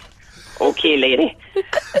 Fine. Okay, lady.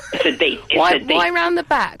 It's a date. Why round the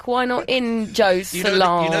back? Why not in Joe's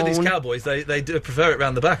Salon? You know these cowboys, they do prefer it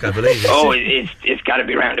round the back, I believe. It's got to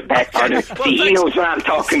be round the back, partner. He knows what I'm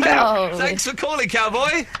talking about. Thanks for calling,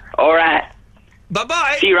 cowboy. All right.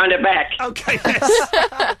 Bye-bye. See you round the back. Okay,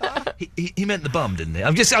 yes. he meant the bum, didn't he?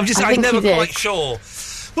 I'm never quite sure.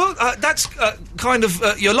 Well, that's kind of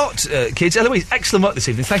your lot, kids. Eloise, excellent work this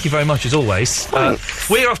evening. Thank you very much, as always.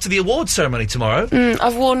 We're off to the awards ceremony tomorrow.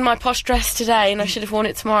 I've worn my posh dress today, and I should have worn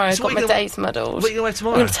it tomorrow. I've got my days muddled. What are you going to wear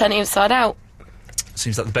tomorrow? I'm going to turn it inside out.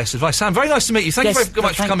 Seems like the best advice. Sam, very nice to meet you. Thank you very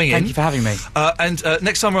much for coming in. Thank you for having me. And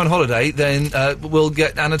next time we're on holiday, then we'll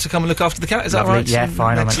get Anna to come and look after the cat. Is Lovely. that right? Yeah,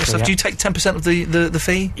 fine. I'll make sure, Do you take 10% of the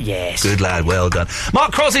fee? Yes. Good lad, well done.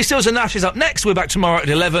 Mark Crosley, Stills and Nash is up next. We're back tomorrow at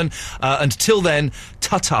 11. Until then,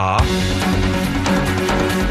 ta-ta.